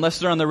ways, unless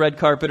they're on the red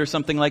carpet or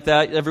something like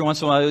that. Every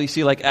once in a while you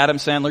see like Adam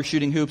Sandler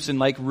shooting hoops in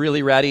like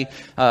really ratty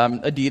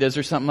Adidas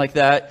or something like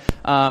that.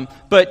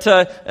 But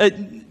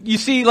you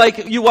see,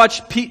 like, you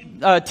watch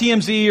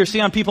TMZ or see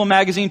on People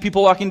magazine,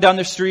 people walking down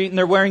the street and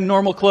they're wearing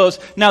normal clothes.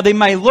 Now they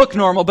might look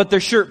normal, but their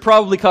shirt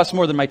probably costs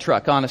more than my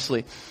truck,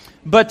 honestly.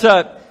 But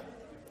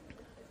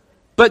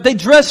they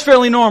dress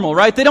fairly normal,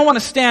 right? They don't want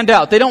to stand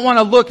out. They don't want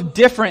to look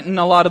different in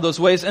a lot of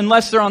those ways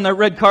unless they're on the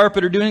red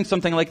carpet or doing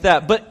something like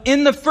that. But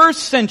in the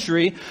first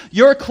century,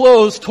 your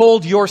clothes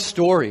told your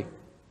story.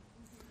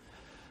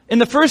 In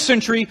the first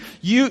century,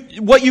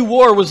 what you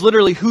wore was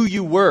literally who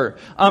you were.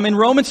 In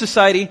Roman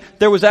society,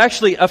 there was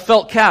actually a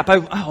felt cap.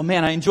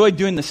 I enjoyed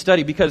doing this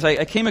study because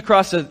I came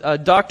across a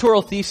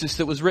doctoral thesis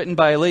that was written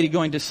by a lady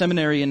going to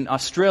seminary in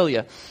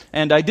Australia.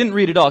 And I didn't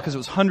read it all because it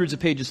was hundreds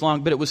of pages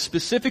long, but it was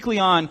specifically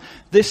on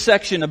this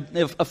section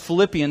of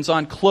Philippians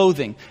on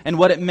clothing and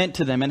what it meant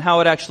to them and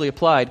how it actually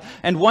applied.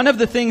 And one of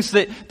the things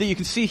that you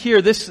can see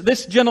here,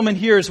 this gentleman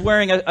here is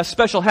wearing a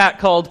special hat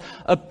called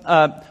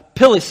a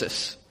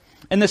pilisus.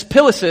 And this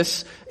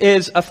pilisus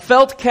is a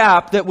felt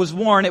cap that was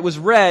worn, it was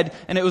red,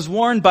 and it was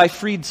worn by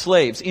freed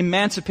slaves,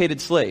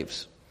 emancipated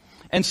slaves.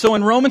 And so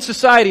in Roman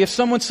society, if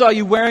someone saw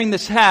you wearing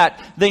this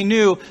hat, they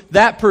knew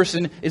that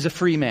person is a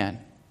free man.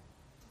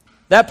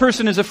 That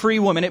person is a free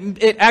woman.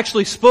 It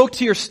actually spoke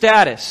to your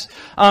status.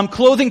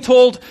 Clothing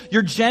told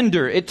your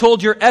gender. It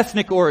told your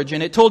ethnic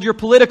origin. It told your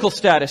political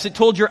status. It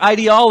told your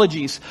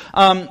ideologies.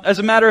 As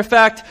a matter of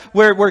fact,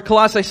 where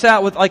Colossae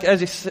sat with, like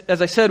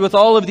as I said, with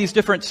all of these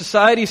different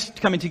societies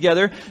coming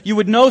together, you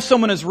would know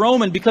someone as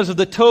Roman because of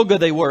the toga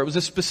they wore. It was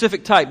a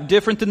specific type,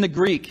 different than the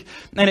Greek,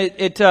 and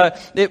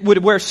it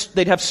would wear.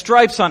 They'd have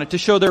stripes on it to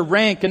show their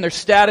rank and their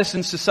status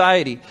in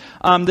society.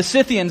 The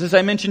Scythians, as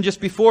I mentioned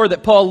just before,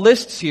 that Paul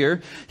lists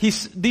here,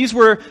 these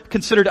were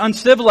considered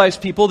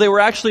uncivilized people. They were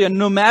actually a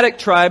nomadic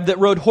tribe that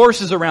rode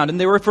horses around, and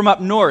they were from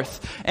up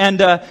north. And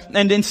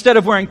instead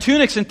of wearing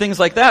tunics and things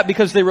like that,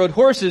 because they rode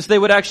horses, they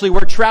would actually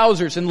wear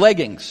trousers and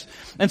leggings.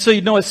 And so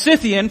you'd know a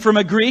Scythian from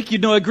a Greek,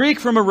 you'd know a Greek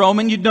from a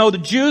Roman, you'd know the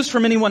Jews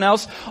from anyone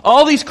else.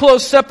 All these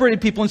clothes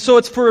separated people, and so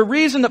it's for a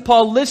reason that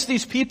Paul lists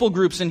these people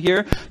groups in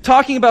here,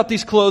 talking about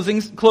these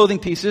clothing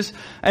pieces,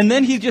 and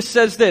then he just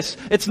says this: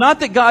 it's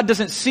not that God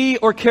doesn't see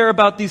or care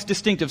about these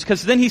distinctives,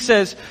 because then he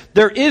says,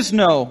 there is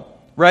no,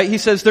 right? He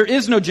says, there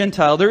is no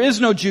Gentile, there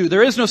is no Jew,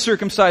 there is no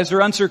circumcised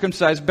or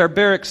uncircumcised,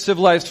 barbaric,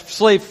 civilized,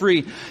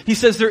 slave-free. He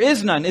says there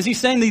is none. Is he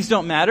saying these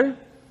don't matter?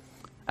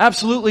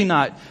 Absolutely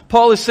not.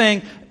 Paul is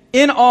saying,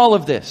 in all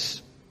of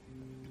this,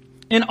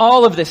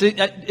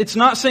 it's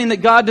not saying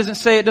that God doesn't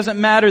say it doesn't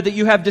matter that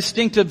you have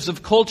distinctives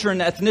of culture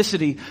and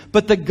ethnicity,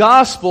 but the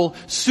gospel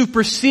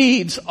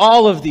supersedes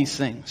all of these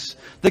things.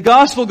 The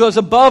gospel goes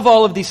above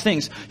all of these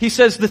things. He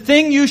says the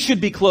thing you should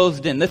be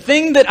clothed in, the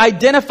thing that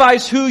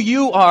identifies who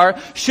you are,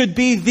 should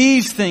be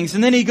these things.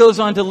 And then he goes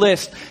on to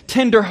list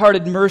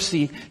tender-hearted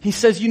mercy. He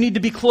says you need to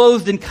be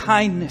clothed in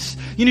kindness.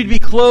 You need to be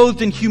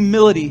clothed in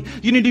humility.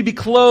 You need to be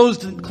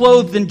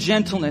clothed in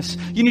gentleness.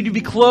 You need to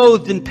be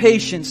clothed in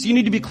patience. You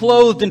need to be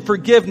clothed in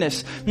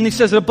forgiveness. And he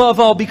says, above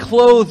all, be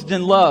clothed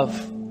in love.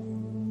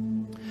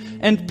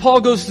 And Paul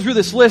goes through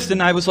this list,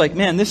 and I was like,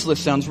 man, this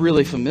list sounds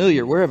really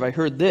familiar. Where have I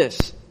heard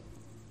this?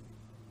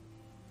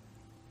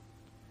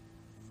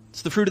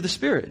 It's the fruit of the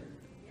Spirit.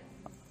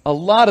 A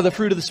lot of the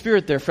fruit of the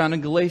Spirit there found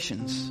in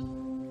Galatians.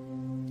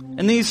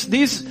 And these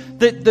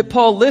that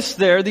Paul lists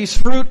there, these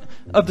fruit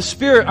of the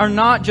Spirit, are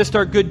not just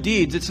our good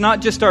deeds. It's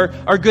not just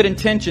our good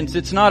intentions.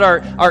 It's not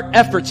our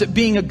efforts at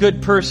being a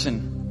good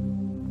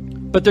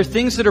person. But they're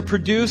things that are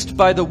produced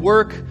by the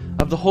work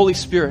of the Holy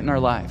Spirit in our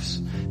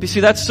lives. You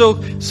see, that's so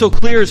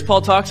clear as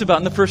Paul talks about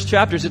in the first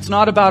chapters. It's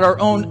not about our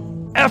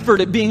own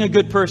effort at being a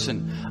good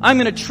person. I'm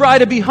going to try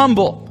to be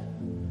humble.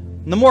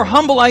 And the more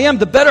humble I am,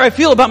 the better I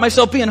feel about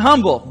myself being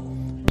humble.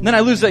 And then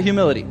I lose that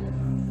humility.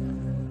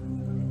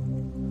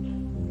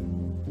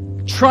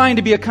 Trying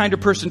to be a kinder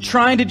person,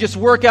 trying to just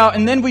work out,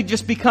 and then we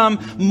just become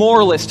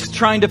moralists,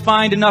 trying to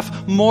find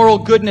enough moral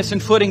goodness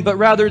and footing, but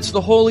rather it's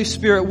the Holy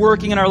Spirit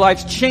working in our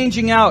lives,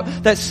 changing out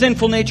that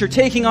sinful nature,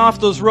 taking off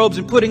those robes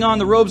and putting on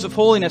the robes of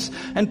holiness.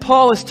 And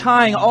Paul is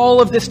tying all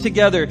of this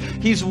together.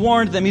 He's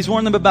warned them. He's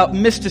warned them about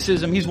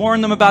mysticism. He's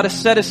warned them about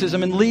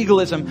asceticism and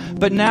legalism.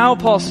 But now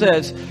Paul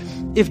says,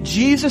 if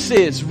Jesus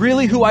is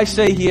really who I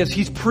say He is,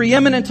 He's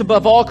preeminent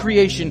above all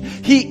creation.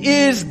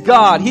 He is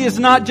God. He is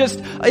not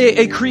just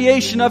a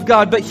creation of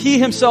God, but He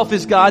Himself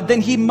is God.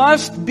 Then He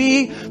must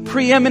be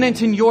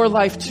preeminent in your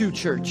life too,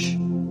 church.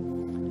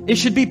 It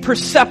should be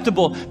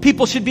perceptible.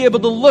 People should be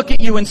able to look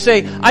at you and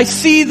say, I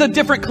see the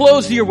different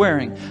clothes you're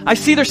wearing. I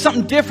see there's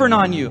something different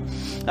on you.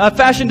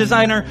 Fashion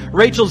designer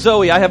Rachel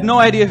Zoe, I have no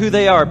idea who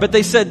they are, but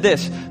they said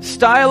this: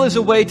 style is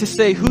a way to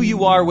say who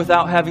you are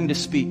without having to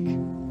speak.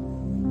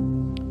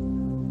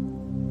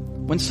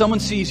 When someone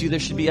sees you, there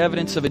should be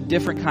evidence of a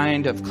different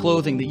kind of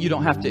clothing that you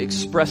don't have to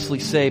expressly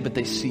say, but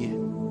they see it.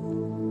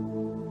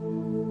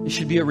 It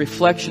should be a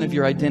reflection of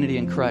your identity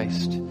in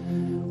Christ.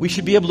 We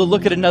should be able to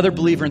look at another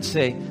believer and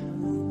say,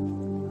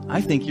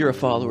 I think you're a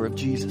follower of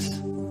Jesus.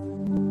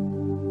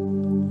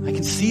 I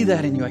can see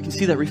that in you. I can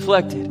see that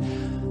reflected.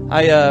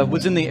 I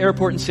was in the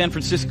airport in San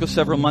Francisco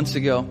several months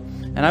ago,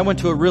 and I went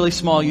to a really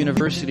small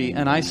university,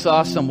 and I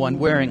saw someone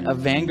wearing a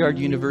Vanguard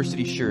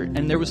University shirt,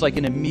 and there was like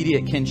an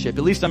immediate kinship,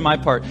 at least on my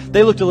part.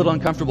 They looked a little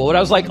uncomfortable, but I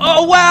was like,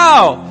 oh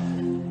wow!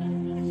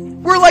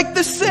 We're like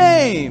the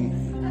same!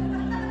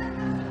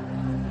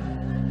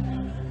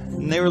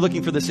 And they were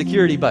looking for the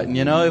security button,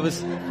 you know, it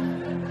was...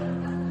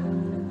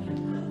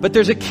 But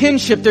there's a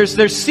kinship,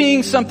 there's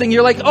seeing something,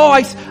 you're like, oh,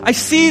 I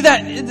see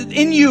that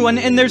in you,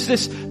 and there's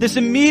this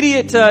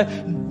immediate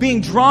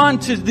being drawn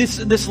to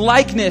this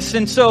likeness.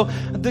 And so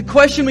the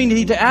question we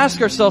need to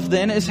ask ourselves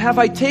then is, have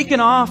I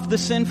taken off the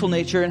sinful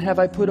nature and have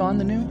I put on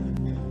the new?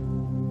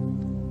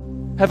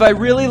 Have I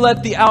really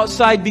let the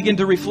outside begin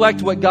to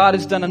reflect what God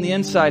has done on the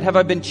inside? Have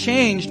I been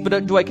changed,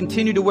 but do I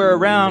continue to wear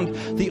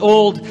around the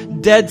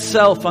old dead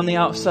self on the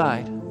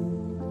outside?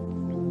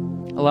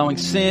 Allowing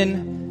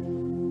sin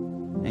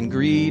and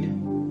greed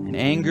and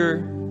anger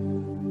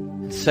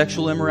and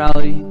sexual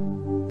immorality,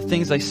 the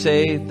things I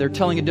say, they're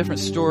telling a different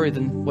story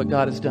than what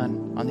God has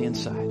done on the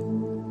inside.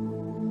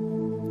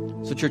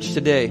 So church,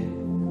 today,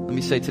 let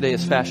me say today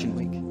is Fashion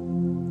Week.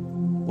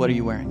 What are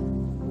you wearing?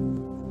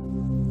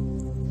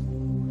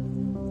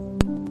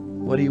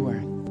 What are you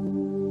wearing?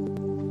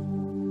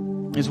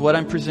 Is what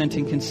I'm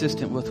presenting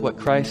consistent with what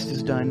Christ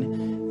has done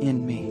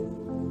in me?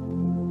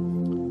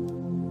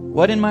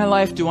 What in my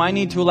life do I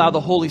need to allow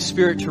the Holy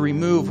Spirit to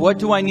remove? What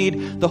do I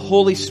need the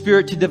Holy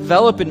Spirit to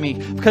develop in me?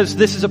 Because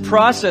this is a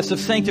process of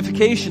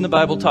sanctification the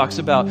Bible talks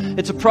about.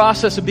 It's a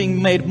process of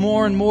being made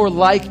more and more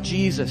like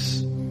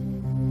Jesus.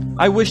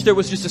 I wish there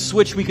was just a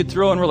switch we could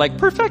throw and we're like,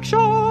 perfection!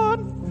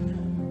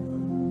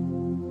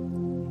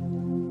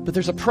 But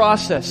there's a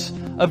process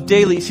of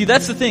daily. See,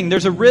 that's the thing.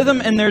 There's a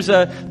rhythm and there's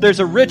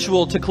a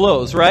ritual to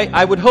clothes, right?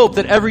 I would hope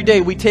that every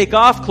day we take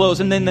off clothes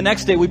and then the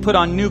next day we put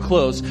on new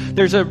clothes.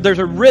 There's a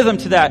rhythm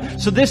to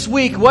that. So this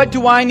week, what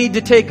do I need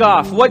to take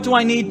off? What do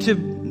I need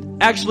to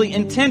actually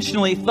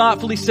intentionally,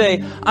 thoughtfully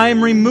say, I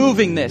am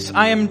removing this.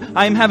 I am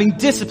having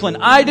discipline.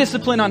 I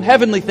discipline on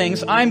heavenly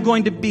things. I'm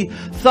going to be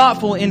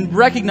thoughtful in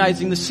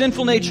recognizing the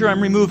sinful nature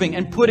I'm removing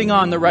and putting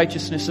on the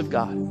righteousness of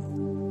God.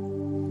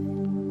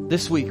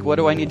 This week, what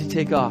do I need to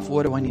take off?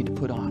 What do I need to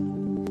put on?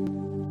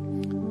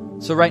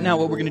 So right now,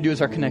 what we're going to do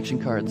is our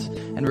connection cards.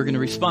 And we're going to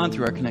respond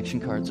through our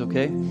connection cards,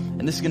 okay?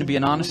 And this is going to be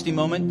an honesty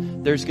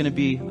moment. There's going to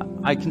be,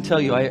 I can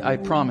tell you, I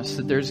promise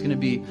that there's going to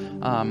be,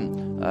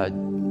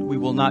 we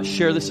will not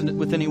share this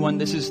with anyone.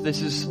 This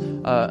is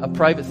a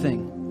private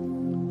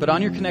thing. But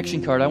on your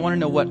connection card, I want to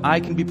know what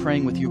I can be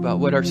praying with you about,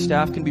 what our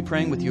staff can be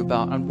praying with you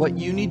about, on what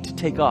you need to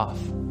take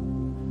off.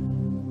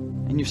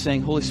 And you're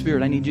saying, Holy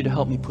Spirit, I need you to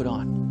help me put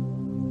on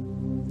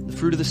the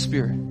fruit of the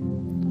Spirit.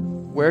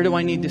 Where do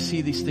I need to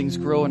see these things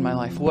grow in my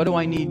life? What do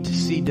I need to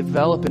see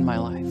develop in my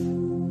life?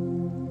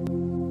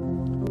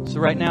 So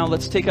right now,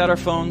 let's take out our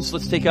phones.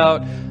 Let's take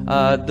out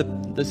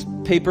this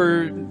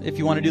paper, if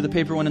you want to do the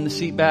paper one in the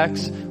seat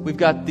backs. We've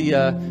got the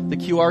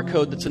QR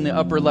code that's in the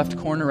upper left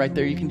corner right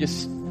there. You can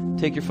just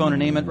take your phone and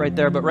name it right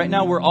there. But right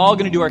now, we're all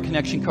going to do our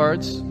connection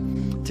cards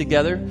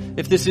together.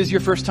 If this is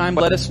your first time,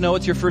 let us know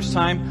it's your first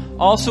time.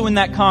 Also in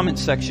that comment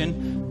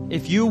section,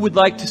 if you would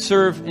like to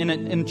serve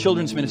in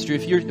children's ministry,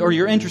 if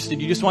you're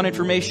interested, you just want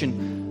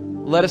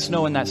information, let us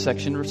know in that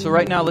section. So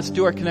right now, let's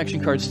do our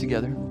connection cards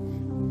together.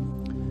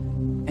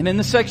 And in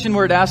the section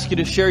where it asks you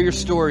to share your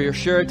story or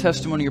share a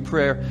testimony or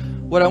prayer,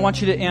 what I want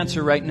you to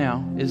answer right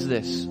now is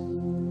this.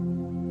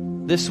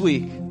 This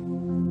week,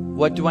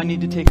 what do I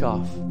need to take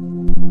off?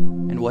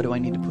 And what do I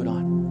need to put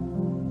on?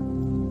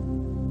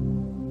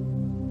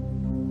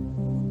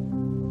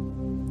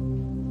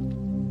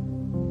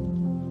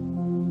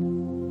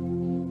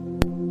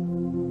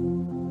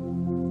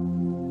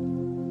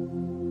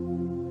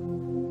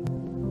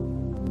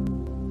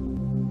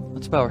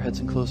 Let's bow our heads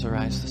and close our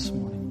eyes this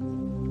morning.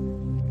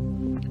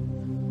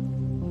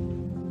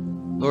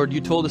 Lord,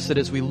 you told us that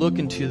as we look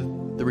into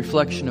the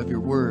reflection of your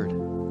word,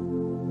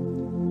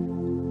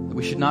 that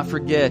we should not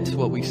forget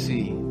what we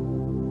see.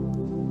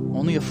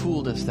 Only a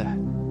fool does that.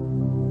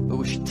 But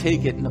we should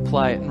take it and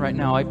apply it. And right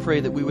now I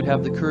pray that we would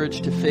have the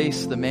courage to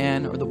face the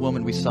man or the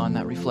woman we saw in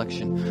that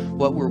reflection,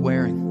 what we're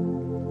wearing.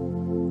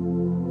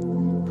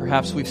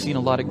 Perhaps we've seen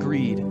a lot of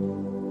greed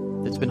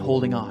that's been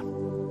holding on.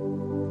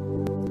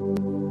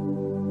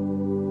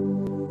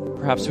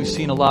 Perhaps we've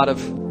seen a lot of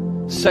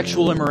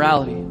sexual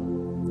immorality.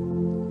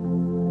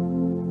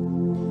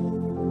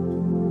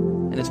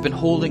 And it's been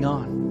holding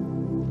on.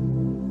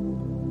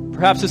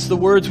 Perhaps it's the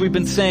words we've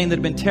been saying that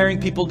have been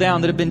tearing people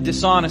down, that have been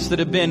dishonest, that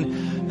have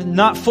been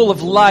not full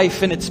of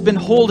life, and it's been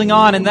holding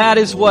on, and that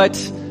is what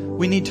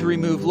we need to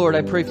remove. Lord,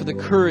 I pray for the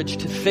courage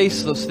to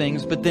face those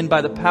things, but then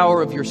by the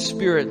power of your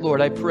Spirit,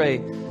 Lord, I pray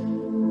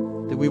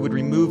that we would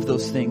remove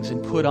those things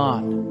and put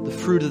on the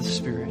fruit of the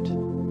Spirit.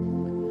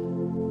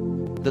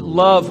 That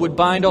love would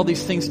bind all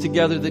these things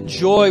together, that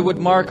joy would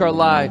mark our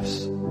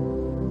lives.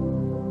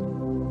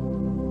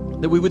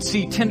 That we would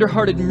see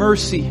tender-hearted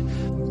mercy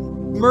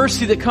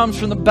mercy that comes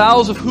from the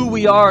bowels of who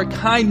we are,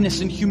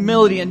 kindness and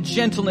humility and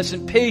gentleness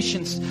and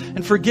patience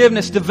and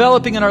forgiveness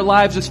developing in our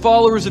lives as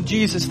followers of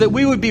Jesus, that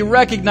we would be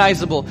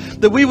recognizable,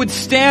 that we would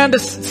stand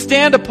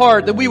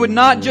apart, that we would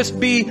not just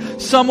be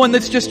someone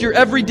that's just your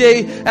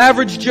everyday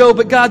average Joe,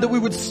 but God, that we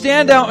would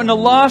stand out in a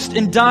lost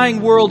and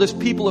dying world as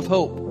people of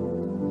hope.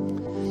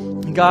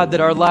 And God, that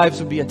our lives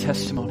would be a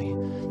testimony,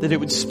 that it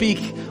would speak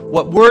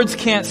what words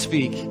can't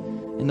speak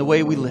in the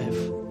way we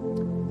live.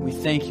 We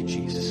thank you,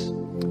 Jesus,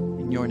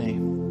 in your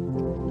name.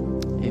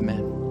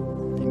 Amen.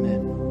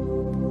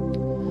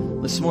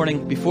 Amen. This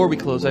morning, before we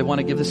close, I want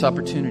to give this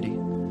opportunity.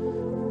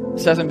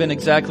 This hasn't been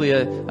exactly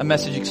a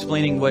message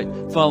explaining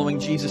what following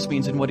Jesus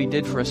means and what he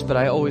did for us, but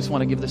I always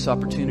want to give this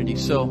opportunity.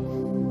 So,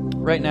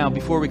 right now,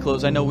 before we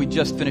close, I know we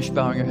just finished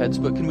bowing our heads,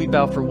 but can we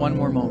bow for one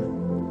more moment?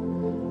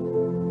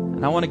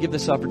 And I want to give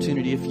this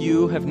opportunity. If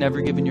you have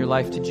never given your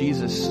life to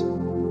Jesus, I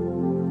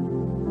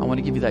want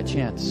to give you that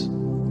chance.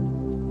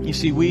 You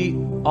see, we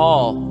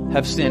all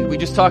have sinned. We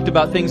just talked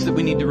about things that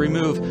we need to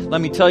remove. Let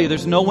me tell you,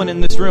 there's no one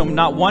in this room,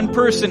 not one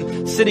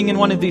person sitting in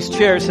one of these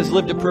chairs has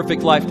lived a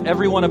perfect life.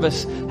 Every one of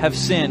us have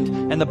sinned.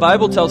 And the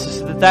Bible tells us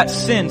that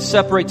sin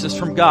separates us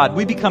from God.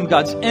 We become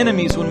God's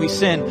enemies when we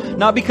sin.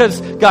 Not because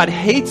God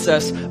hates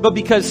us, but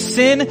because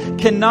sin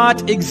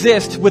cannot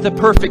exist with a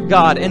perfect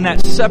God, and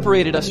that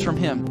separated us from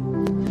Him.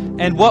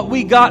 And what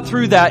we got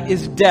through that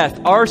is death.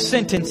 Our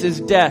sentence is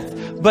death.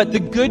 But the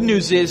good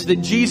news is that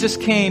Jesus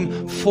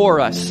came for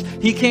us.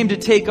 He came to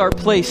take our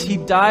place. He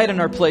died in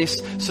our place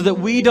so that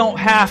we don't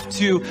have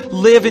to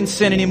live in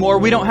sin anymore.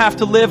 We don't have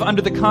to live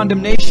under the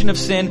condemnation of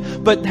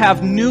sin, but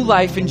have new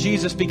life in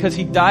Jesus because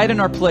He died in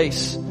our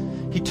place.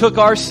 He took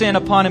our sin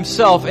upon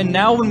Himself, and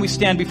now when we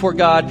stand before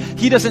God,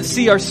 He doesn't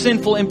see our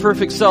sinful,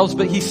 imperfect selves,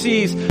 but He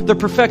sees the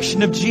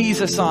perfection of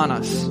Jesus on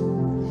us.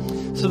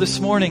 So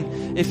this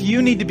morning, if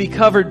you need to be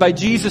covered by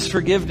Jesus'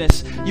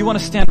 forgiveness, you want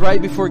to stand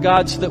right before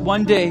God so that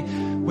one day,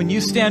 when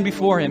you stand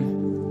before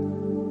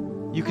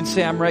Him, you can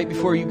say, I'm right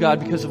before you, God,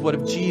 because of what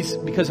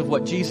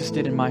Jesus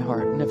did in my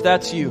heart. And if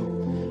that's you,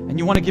 and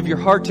you want to give your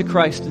heart to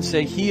Christ and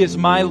say, He is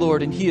my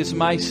Lord and He is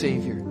my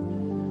Savior,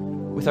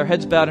 with our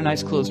heads bowed and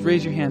eyes closed,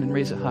 raise your hand and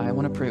raise it high. I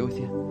want to pray with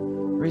you.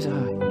 Raise it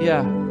high.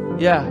 Yeah.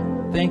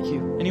 Thank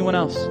you. Anyone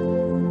else?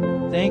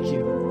 Thank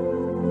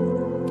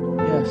you.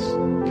 Yes.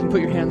 You can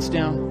put your hands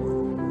down.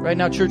 Right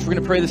now, church, we're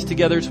going to pray this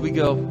together as we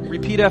go.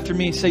 Repeat after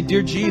me. Say,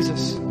 Dear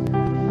Jesus,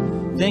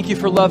 thank you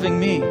for loving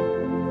me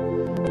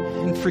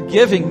and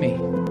forgiving me.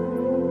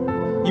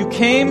 You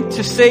came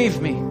to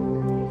save me,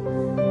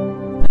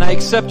 and I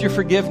accept your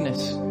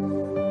forgiveness.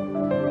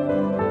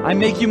 I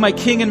make you my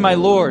King and my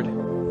Lord.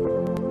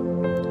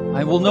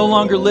 I will no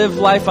longer live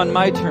life on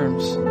my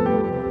terms,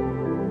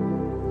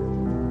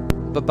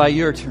 but by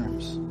your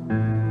terms.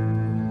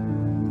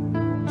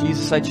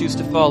 Jesus, I choose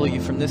to follow you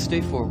from this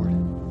day forward.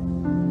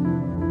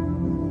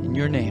 In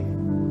your name,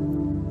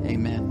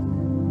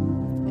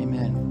 amen.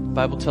 Amen. The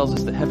Bible tells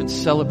us that heaven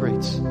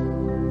celebrates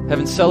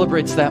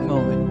that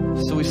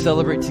moment. So we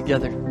celebrate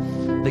together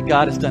that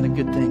God has done a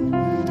good thing.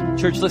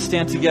 Church, let's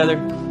stand together.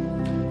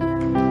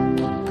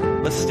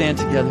 Let's stand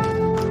together.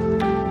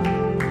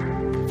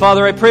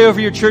 Father, I pray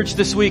over your church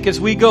this week as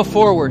we go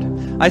forward.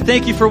 I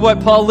thank you for what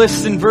Paul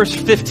lists in verse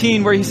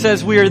 15 where he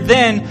says, we are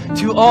then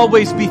to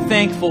always be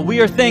thankful. We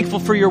are thankful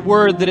for your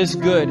word that is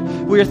good.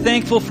 We are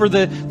thankful for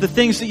the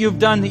things that you have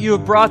done, that you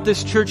have brought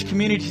this church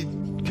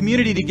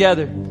community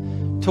together,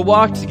 to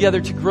walk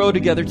together, to grow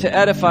together, to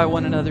edify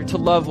one another, to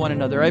love one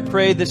another. I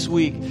pray this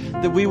week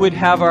that we would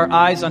have our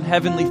eyes on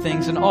heavenly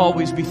things and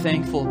always be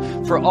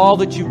thankful for all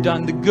that you've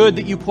done, the good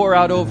that you pour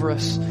out over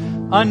us,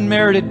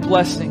 unmerited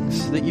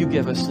blessings that you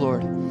give us,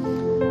 Lord.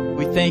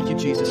 We thank you,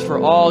 Jesus, for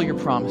all your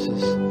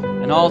promises.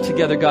 And all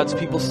together, God's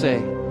people say,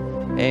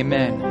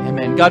 amen.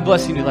 Amen. God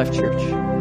bless you, New Life Church.